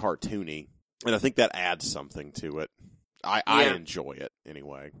wacky and cartoony, and I think that adds something to it. I enjoy it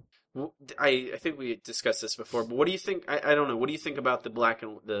anyway. Well, I think we discussed this before, but what do you think? I don't know. What do you think about the black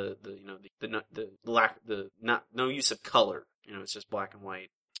and the no use of color? It's just black and white.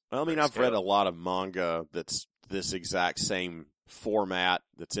 I mean, I've read a lot of manga that's this exact same format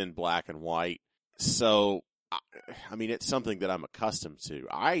that's in black and white. So, I mean, it's something that I'm accustomed to.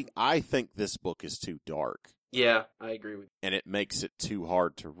 I think this book is too dark. Yeah, I agree with you. And it makes it too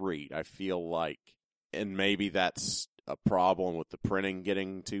hard to read. I feel like, and maybe that's a problem with the printing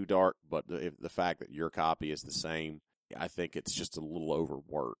getting too dark, but the fact that your copy is the same, I think it's just a little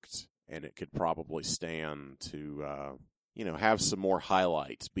overworked, and it could probably stand to, have some more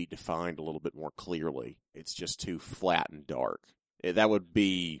highlights, be defined a little bit more clearly. It's just too flat and dark. That would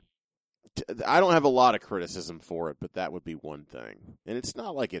be, I don't have a lot of criticism for it, but that would be one thing. And it's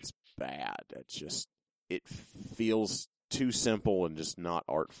not like it's bad. It's just, it feels too simple and just not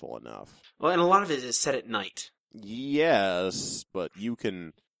artful enough. Well, and a lot of it is set at night. Yes, but you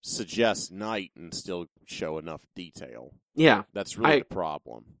can suggest night and still show enough detail. Yeah. That's really the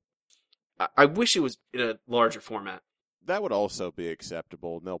problem. I wish it was in a larger format. That would also be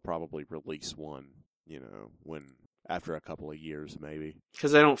acceptable, and they'll probably release one, after a couple of years, maybe.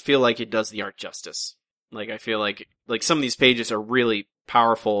 Because I don't feel like it does the art justice. Like, I feel like some of these pages are really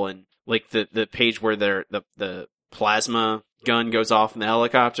powerful, and like the page where the plasma gun goes off in the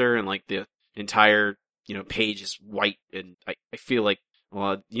helicopter, and like the entire page is white, and I feel like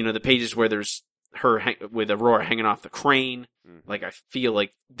the pages where there's her with Aurora hanging off the crane, like I feel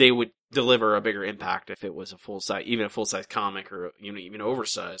like they would deliver a bigger impact if it was a full size comic, or even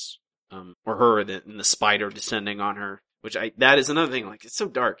oversized, or her and the spider descending on her. That is another thing. Like, it's so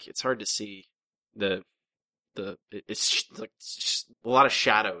dark, it's hard to see it's like a lot of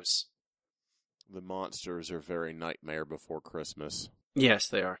shadows. The monsters are very Nightmare Before Christmas. Yes,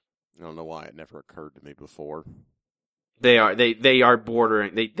 they are. I don't know why it never occurred to me before. They are. They are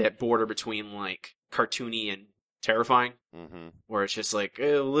bordering. That border between like cartoony and terrifying, where it's just like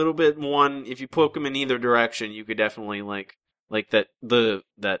a little bit one. If you poke them in either direction, you could definitely like that.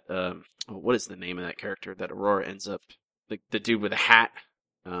 What is the name of that character that Aurora ends up? The dude with a hat.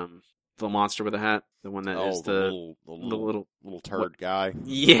 The monster with a hat. The one that is the little turd guy.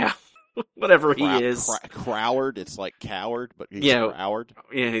 Yeah. Whatever he is. Croward. It's like coward, but he's Croward.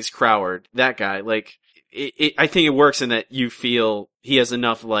 Yeah, he's Croward. That guy. Like, I think it works in that you feel he has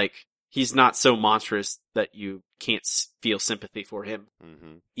enough, like, he's not so monstrous that you can't feel sympathy for him,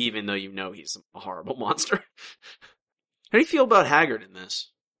 even though he's a horrible monster. How do you feel about Haggard in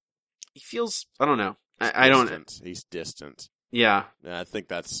this? He feels, I don't know. I don't. He's distant. Yeah. And I think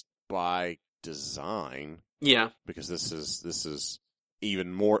that's by design. Yeah. Because this is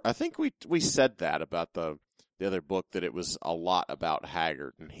even more. I think we said that about the other book, that it was a lot about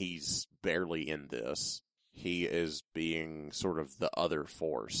Haggard, and he's barely in this. He is being sort of the other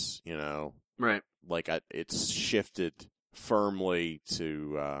force, Right. Like it's shifted firmly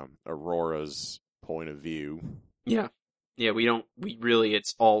to Aurora's point of view. Yeah. Yeah,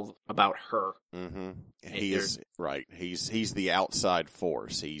 it's all about her. He's right. He's the outside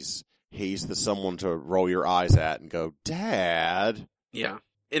force. He's the someone to roll your eyes at and go, Dad. Yeah.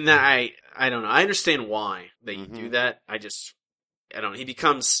 And that I don't know. I understand why they do that. I don't know. He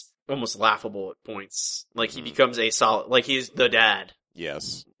becomes almost laughable at points. Like, he becomes like he's the dad.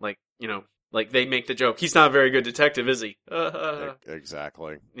 Yes. Like, like they make the joke, he's not a very good detective, is he?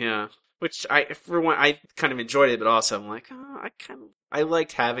 Exactly. Yeah. Which I kind of enjoyed it, but also I'm like, I kind of I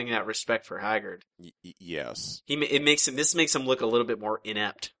liked having that respect for Haggard. Yes. This makes him look a little bit more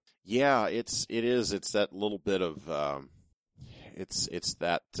inept. Yeah, it is. It's that little bit of, it's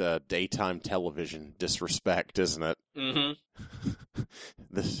that daytime television disrespect, isn't it? Mm-hmm.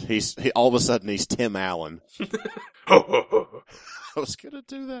 All of a sudden he's Tim Allen. I was gonna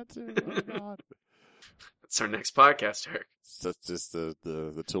do that too. Oh God. That's our next podcast, Eric. That's just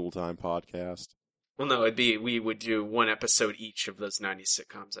the Tool Time podcast. Well, no, we would do one episode each of those 90s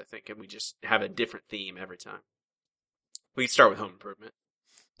sitcoms, I think, and we just have a different theme every time. We could start with Home Improvement.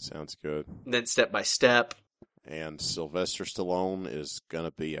 Sounds good. And then Step by Step. And Sylvester Stallone is going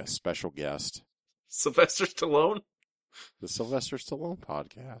to be a special guest. Sylvester Stallone? The Sylvester Stallone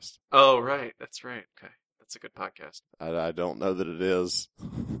podcast. Oh, right. That's right. Okay. That's a good podcast. I don't know that it is.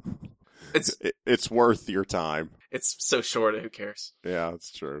 It's worth your time. It's so short, who cares? Yeah,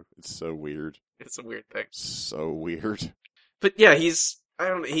 it's true. It's so weird. It's a weird thing. So weird. But yeah, he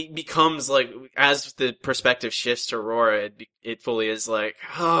becomes like, as the perspective shifts to Aurora, it fully is like,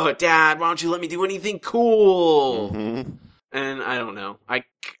 oh, Dad, why don't you let me do anything cool? Mm-hmm. And I don't know. I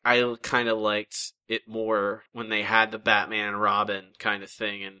kind of liked it more when they had the Batman and Robin kind of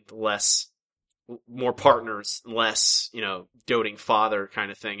thing and more partners, less, doting father kind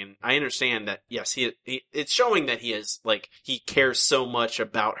of thing. And I understand that, yes, it's showing that he cares so much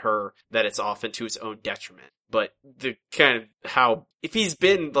about her that it's often to his own detriment. But the kind of how, if he's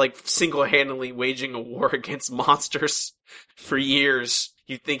been like single-handedly waging a war against monsters for years,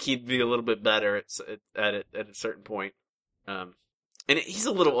 you'd think he'd be a little bit better at a certain point. And he's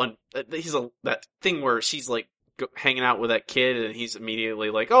a little that thing where she's like hanging out with that kid and he's immediately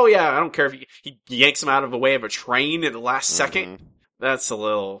like, oh yeah, I don't care if he yanks him out of the way of a train at the last second. That's a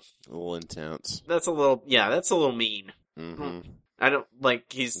little intense. That's a little mean. Mm-hmm. I don't like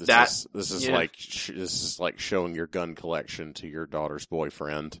This is like showing your gun collection to your daughter's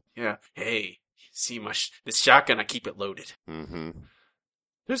boyfriend. Yeah. Hey, see this shotgun? I keep it loaded. Mm-hmm.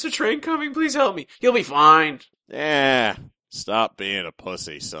 There's a train coming. Please help me. You'll be fine. Yeah. Stop being a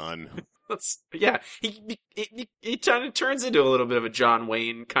pussy, son. He kind of turns into a little bit of a John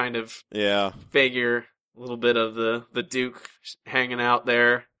Wayne kind of figure. A little bit of the Duke hanging out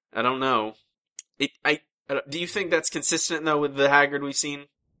there. I don't know. Do you think that's consistent, though, with the Haggard we've seen?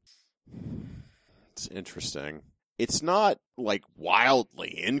 It's interesting. It's not, like,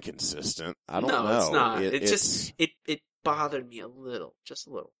 wildly inconsistent. I don't know. No, it's not. It bothered me a little. Just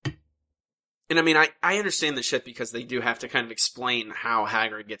a little. And, I mean, I understand the shit because they do have to kind of explain how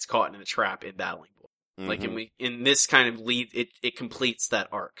Haggard gets caught in the trap in Battling Boy. Mm-hmm. Like, in this kind of lead, it completes that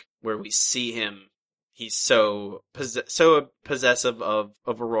arc where we see him. He's so possessive of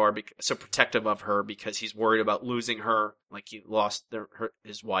Aurora, so protective of her because he's worried about losing her, like he lost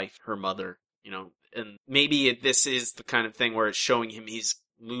his wife, her mother, And maybe this is the kind of thing where it's showing him he's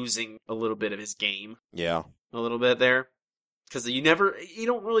losing a little bit of his game. Yeah. A little bit there. Because you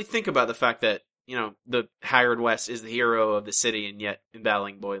don't really think about the fact that, the Haggard West is the hero of the city, and yet in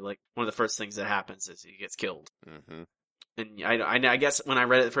Battling Boy, like, one of the first things that happens is he gets killed. Mm-hmm. And I guess when I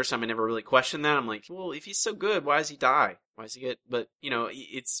read it the first time, I never really questioned that. I'm like, well, if he's so good, why does he die? Why does he get? But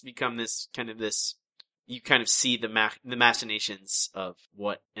it's become this. You kind of see the machinations of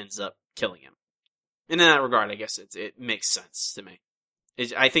what ends up killing him. And in that regard, I guess it makes sense to me.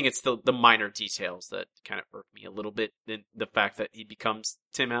 I think it's the minor details that kind of irk me a little bit. The fact that he becomes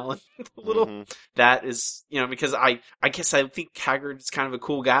Tim Allen a little. Mm-hmm. That is, because I guess I think Haggard is kind of a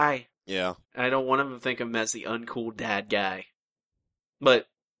cool guy. Yeah. I don't want him to think of him as the uncool dad guy. But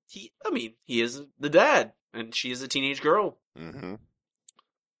he is the dad, and she is a teenage girl. Mm-hmm.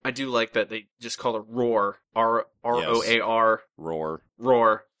 I do like that they just call her Roar. R-O-A-R. Roar.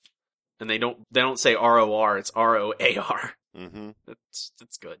 Roar. And they don't say R-O-R, it's R-O-A-R. Mm-hmm.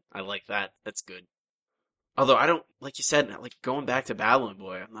 That's good. I like that. That's good. Although I don't, like you said, like going back to Battling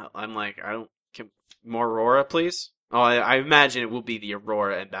Boy, more Aurora, please? Oh, I imagine it will be the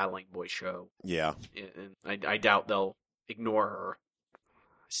Aurora and Battling Boy show. Yeah. And I doubt they'll ignore her. I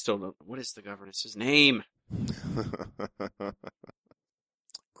still don't. What is the governess's name?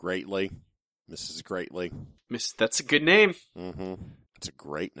 Greatly. Mrs. Greatly. That's a good name. Mm-hmm. It's a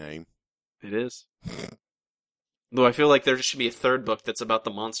great name. It is. Though I feel like there should be a third book that's about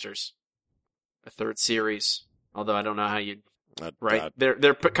the monsters. A third series. Although I don't know how you'd... Right?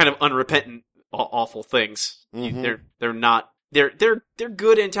 They're kind of unrepentant, awful things. Mm-hmm. They're not... They're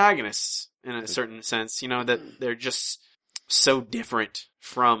good antagonists in a certain sense. That they're just so different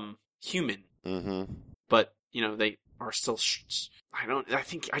from human. Mm-hmm. But, they are still...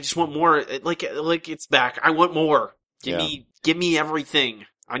 I just want more. Like it's back. I want more. Give me everything.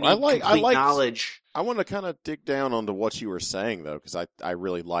 I need complete knowledge. I want to kind of dig down onto what you were saying, though, because I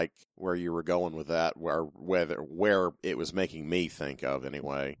really like where you were going with that, where it was making me think of,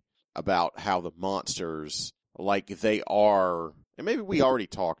 anyway, about how the monsters, like, they are, and maybe we already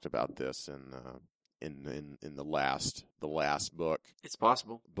talked about this in the last book. It's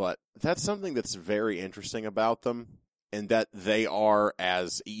possible. But that's something that's very interesting about them, and that they are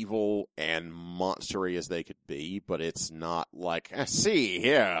as evil and monstery as they could be, but it's not like, see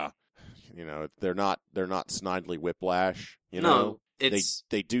here. You know, they're not Snidely Whiplash, you know?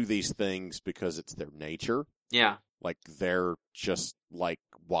 They do these things because it's their nature. Yeah. Like, they're just like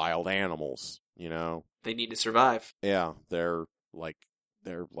wild animals, you know? They need to survive. Yeah, they're like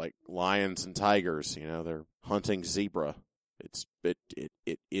lions and tigers, you know, they're hunting zebra.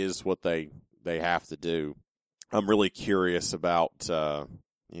 It is what they have to do. I'm really curious about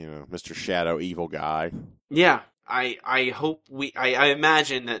Mr. Shadow Evil Guy. Yeah. I hope I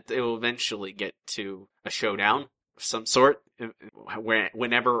imagine that it will eventually get to a showdown of some sort,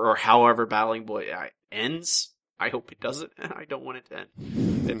 whenever or however Battling Boy ends. I hope it doesn't. I don't want it to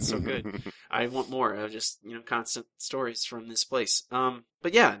end. It's so good. I want more of just, constant stories from this place.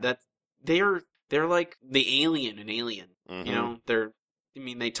 But yeah, that they're like the alien in Alien.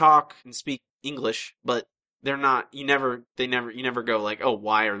 Mm-hmm. They talk and speak English, but they're not, you never go like, oh,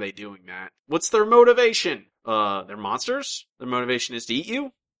 why are they doing that? What's their motivation? They're monsters. Their motivation is to eat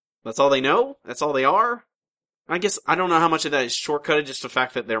you. That's all they know. That's all they are. I guess I don't know how much of that is shortcutted, just the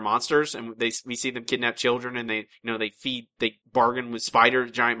fact that they're monsters and we see them kidnap children and they bargain with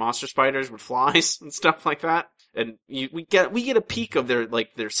giant monster spiders with flies and stuff like that. And we get a peek of their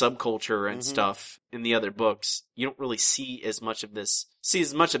subculture and mm-hmm. stuff in the other books. You don't really see as much of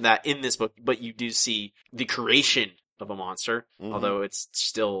that in this book, but you do see the creation of a monster, mm-hmm. although it's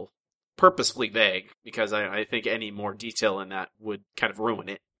still purposefully vague, because I think any more detail in that would kind of ruin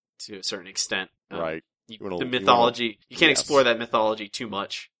it to a certain extent. Right. The mythology, you can't explore that mythology too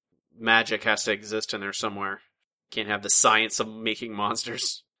much. Magic has to exist in there somewhere. Can't have the science of making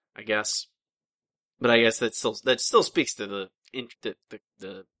monsters, I guess. But I guess that still speaks to the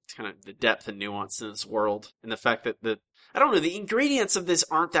kind of the depth and nuance in this world, and the fact that the ingredients of this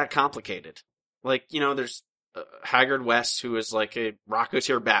aren't that complicated. Like, there's Haggard West, who is like a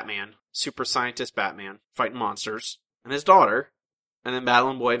rocketeer Batman, super scientist Batman, fighting monsters, and his daughter, and then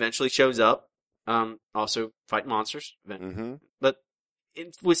Battling Boy eventually shows up, also fighting monsters. Mm-hmm. But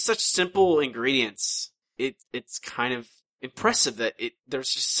with such simple ingredients, it's kind of impressive that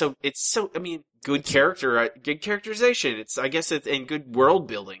good characterization. And good world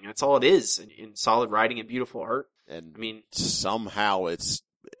building. That's all it is, in solid writing and beautiful art. And somehow it's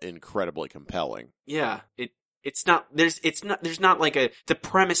incredibly compelling. Yeah, it's not. There's not like the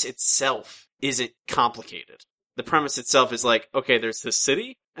premise itself isn't complicated. The premise itself is like, okay, there's this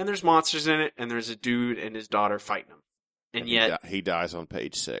city and there's monsters in it and there's a dude and his daughter fighting them, and yet he dies on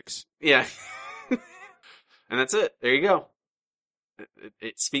page 6. Yeah. And that's it. There you go.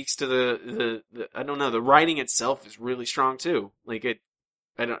 It speaks to the I don't know, the writing itself is really strong too. Like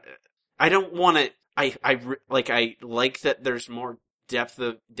I don't want to. I like that there's more depth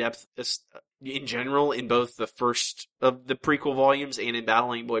in general in both the first of the prequel volumes and in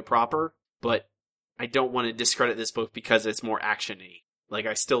Battling Boy proper, but I don't want to discredit this book because it's more action-y. Like,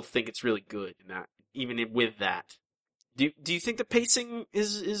 I still think it's really good in that, even with that. Do you think the pacing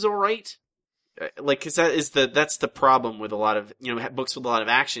is all right? Like, cause that's the problem with a lot of, books with a lot of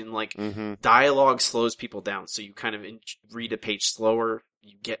action. Like, mm-hmm. dialogue slows people down, so you kind of read a page slower,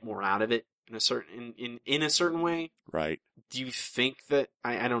 you get more out of it in a certain way. Right. Do you think that,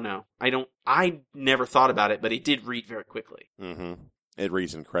 I don't know. I never thought about it, but it did read very quickly. Mm-hmm. It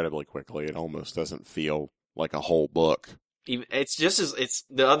reads incredibly quickly. It almost doesn't feel like a whole book. It's just as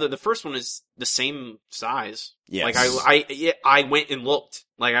the first one is the same size. Yes. Like I went and looked.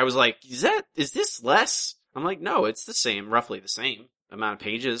 Like, I was like, is this less? I'm like, no, it's the same, roughly the same amount of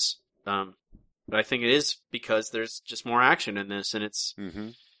pages. But I think it is because there's just more action in this, and it's, mm-hmm.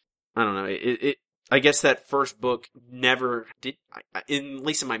 I don't know. I guess that first book never did, at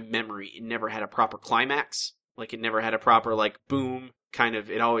least in my memory, it never had a proper climax. Like, it never had a proper, like, boom, kind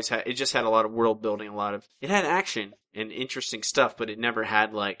of, it just had a lot of world building, it had action and interesting stuff, but it never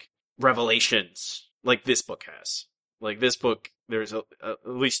had, like, revelations like this book has. Like, this book, there's at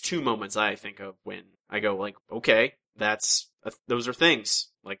least 2 moments I think of when I go, like, okay, those are things.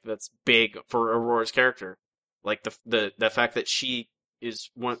 Like, that's big for Aurora's character. Like, the fact that she is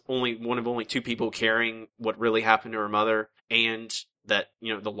one of only 2 people caring what really happened to her mother, and that,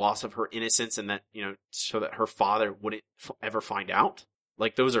 the loss of her innocence, and that, so that her father wouldn't ever find out.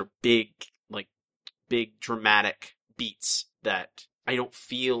 Like, those are big dramatic beats that I don't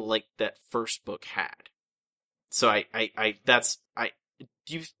feel like that first book had. So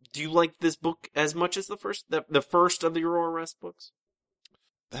do you like this book as much as the first of the Aurora West books?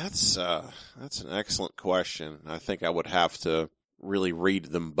 That's an excellent question. I think I would have to really read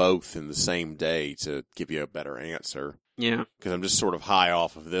them both in the same day to give you a better answer. Yeah. Because I'm just sort of high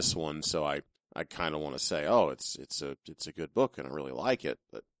off of this one, so I kind of want to say, oh, it's a good book and I really like it,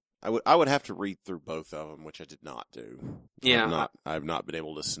 but I would have to read through both of them, which I did not do. Yeah. I've not been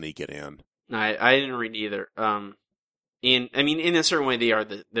able to sneak it in. I didn't read either. In a certain way,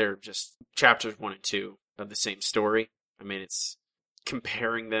 they're just chapters 1 and 2 of the same story. I mean, it's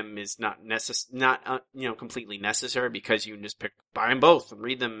comparing them is not completely necessary, because you can just buy them both and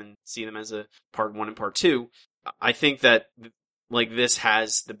read them and see them as a part 1 and part 2. I think that like this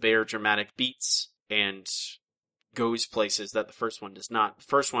has the bare dramatic beats and goes places that the first one does not. The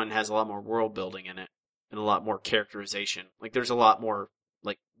first one has a lot more world building in it and a lot more characterization. Like there's a lot more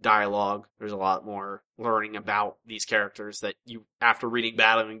like dialogue. There's a lot more learning about these characters that you, after reading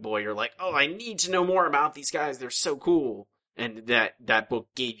Battling Boy, you're like, oh, I need to know more about these guys. They're so cool. And that book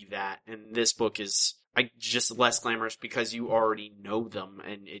gave you that. And this book is just less glamorous because you already know them,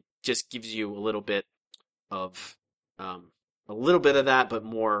 and it just gives you a little bit of that, but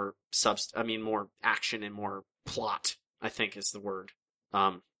more more action and more plot, I think is the word.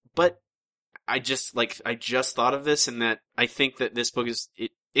 But I just thought of this, and that I think that this book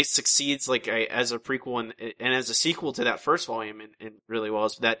it succeeds as a prequel and as a sequel to that first volume, and really well,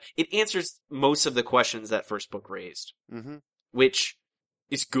 is that it answers most of the questions that first book raised, which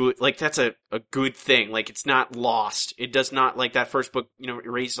is good. Like that's a good thing. Like it's not lost. It does not, like that first book, it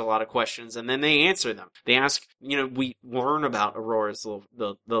raised a lot of questions, and then they answer them. They ask, we learn about Aurora's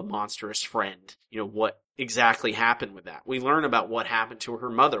the monstrous friend. What exactly happened with that. We learn about what happened to her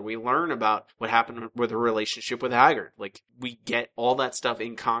mother. We learn about what happened with her relationship with Haggard. Like we get all that stuff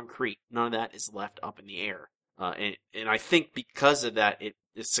in concrete. None of that is left up in the air. And I think because of that, it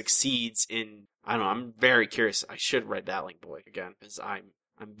succeeds in. I don't know. I'm very curious. I should read Battling Boy again, because I'm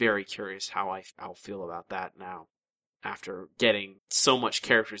very curious how I'll feel about that now, after getting so much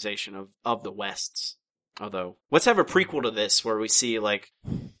characterization of the Wests. Although, let's have a prequel to this where we see like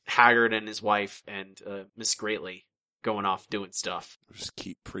Haggard and his wife and Miss Greatly going off doing stuff. Just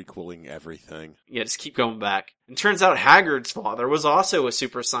keep prequeling everything. Yeah, just keep going back. And turns out Haggard's father was also a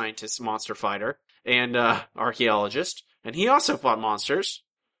super scientist, monster fighter, and archaeologist, and he also fought monsters.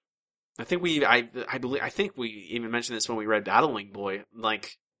 I think we even mentioned this when we read Battling Boy.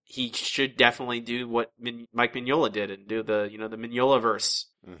 Like, he should definitely do what Mike Mignola did and do the Mignola verse.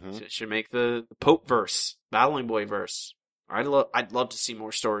 Mm-hmm. Should make the Pope verse, Battling Boy verse. I'd love to see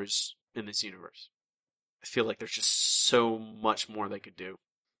more stories in this universe. I feel like there's just so much more they could do.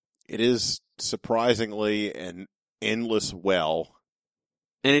 It is surprisingly an endless well.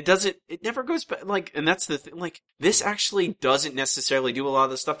 And it never goes back, and that's the thing, this actually doesn't necessarily do a lot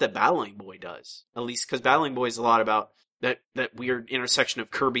of the stuff that Battling Boy does. At least, because Battling Boy is a lot about that weird intersection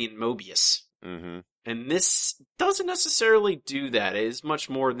of Kirby and Mobius. Mm-hmm. And this doesn't necessarily do that. It is much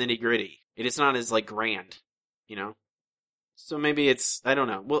more nitty gritty. It is not as, grand, So maybe it's, I don't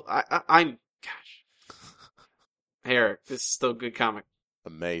know. Well, I'm, gosh. Hey, Eric, this is still a good comic.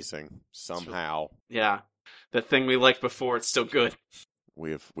 Amazing. Somehow. Yeah. The thing we liked before, it's still good.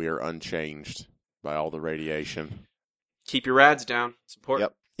 We are unchanged by all the radiation. Keep your rads down. It's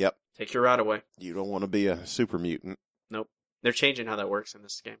important. Yep. Take your rad away. You don't want to be a super mutant. Nope. They're changing how that works in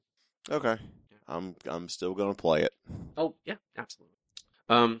this game. Okay. Yeah. I'm still gonna play it. Oh yeah, absolutely.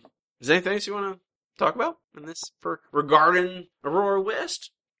 Is there anything else you want to talk about in this regarding Aurora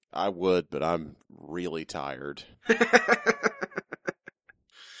West? I would, but I'm really tired.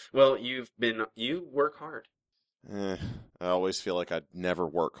 Well, you work hard. I always feel like I'd never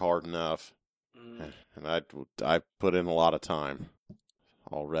work hard enough. And I put in a lot of time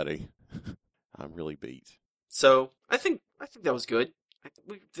already. I'm really beat. So I think that was good.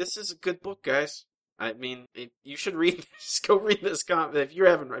 This is a good book, guys. I mean, you should read. Just go read this comic. If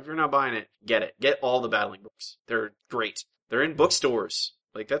you're not buying it, get it. Get all the Battling books. They're great. They're in bookstores.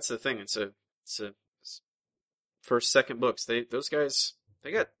 That's the thing. It's a first, second books. Those guys,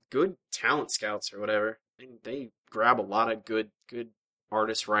 they got good talent scouts or whatever. They grab a lot of good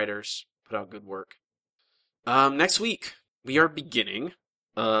artists, writers, put out good work. Next week, we are beginning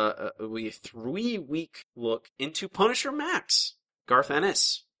a 3-week look into Punisher Max. Garth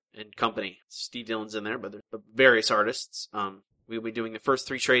Ennis and company. Steve Dillon's in there, but there's various artists. We'll be doing the first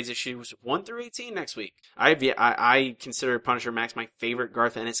 3 trades, issues 1 through 18 next week. I consider Punisher Max my favorite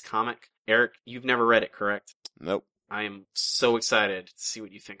Garth Ennis comic. Eric, you've never read it, correct? Nope. I am so excited to see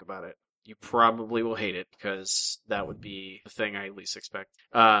what you think about it. you probably will hate it because that would be the thing I least expect.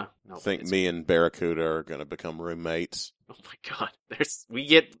 No, I think me and Barracuda are going to become roommates. Oh my god!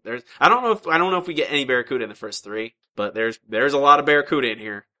 I don't know if we get any Barracuda in the first 3, but there's a lot of Barracuda in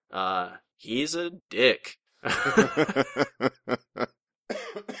here. He's a dick.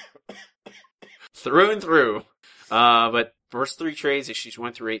 Through and through. But first 3 trades, issues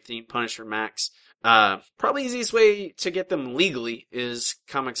 1 through 18, Punisher Max. Probably easiest way to get them legally is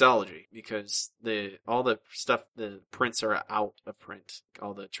Comixology, because all the stuff, the prints are out of print,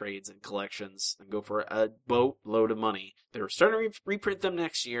 all the trades and collections, and go for a boatload of money. They're starting to reprint them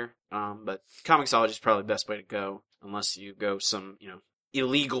next year, but Comixology is probably the best way to go, unless you go some,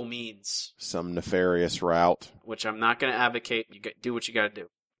 illegal means. Some nefarious route. Which I'm not going to advocate. You do what you got to do.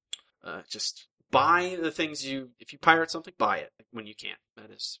 Just buy the things if you pirate something, buy it when you can.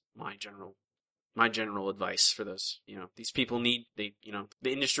 That is my general advice for those. These people the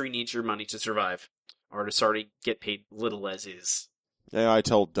industry needs your money to survive. Artists already get paid little as is. Yeah, I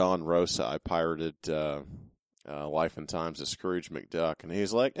told Don Rosa I pirated Life and Times of Scrooge McDuck, and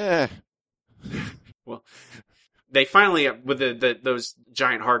he's like, Well, they finally, with those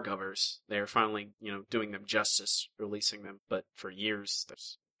giant hardcovers, they're finally, doing them justice, releasing them. But for years,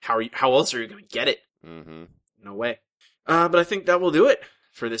 how else are you going to get it? Mm-hmm. No way. But I think that will do it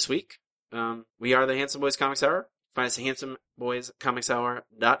for this week. We are the Handsome Boys Comics Hour. Find us at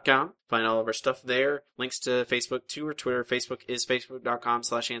handsomeboyscomicshour.com. Find all of our stuff there. Links to Facebook too, or Twitter. Facebook is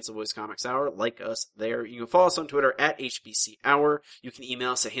facebook.com/handsomeboyscomicshour. Like us there. You can follow us on Twitter at HBCHour. You can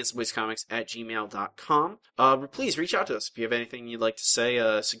email us at handsomeboyscomics@gmail.com. Please reach out to us if you have anything you'd like to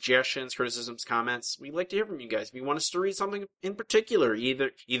say, suggestions, criticisms, comments. We'd like to hear from you guys. If you want us to read something in particular,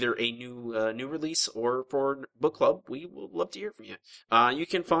 either a new release or for book club, we would love to hear from you. You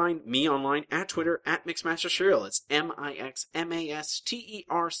can find me online at Twitter at MixmasterCereal. It's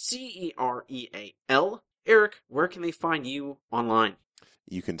MixMasterCereal. Eric, where can they find you online?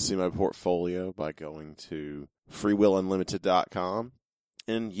 You can see my portfolio by going to freewillunlimited.com,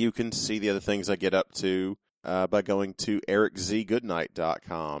 and you can see the other things I get up to by going to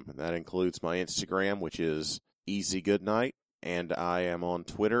ericzgoodnight.com. And that includes my Instagram, which is easygoodnight, and I am on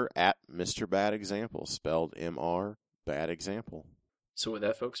Twitter at Mr. Bad Example, spelled MR Bad Example. So with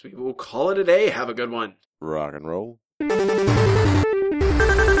that, folks, we will call it a day. Have a good one. Rock and roll.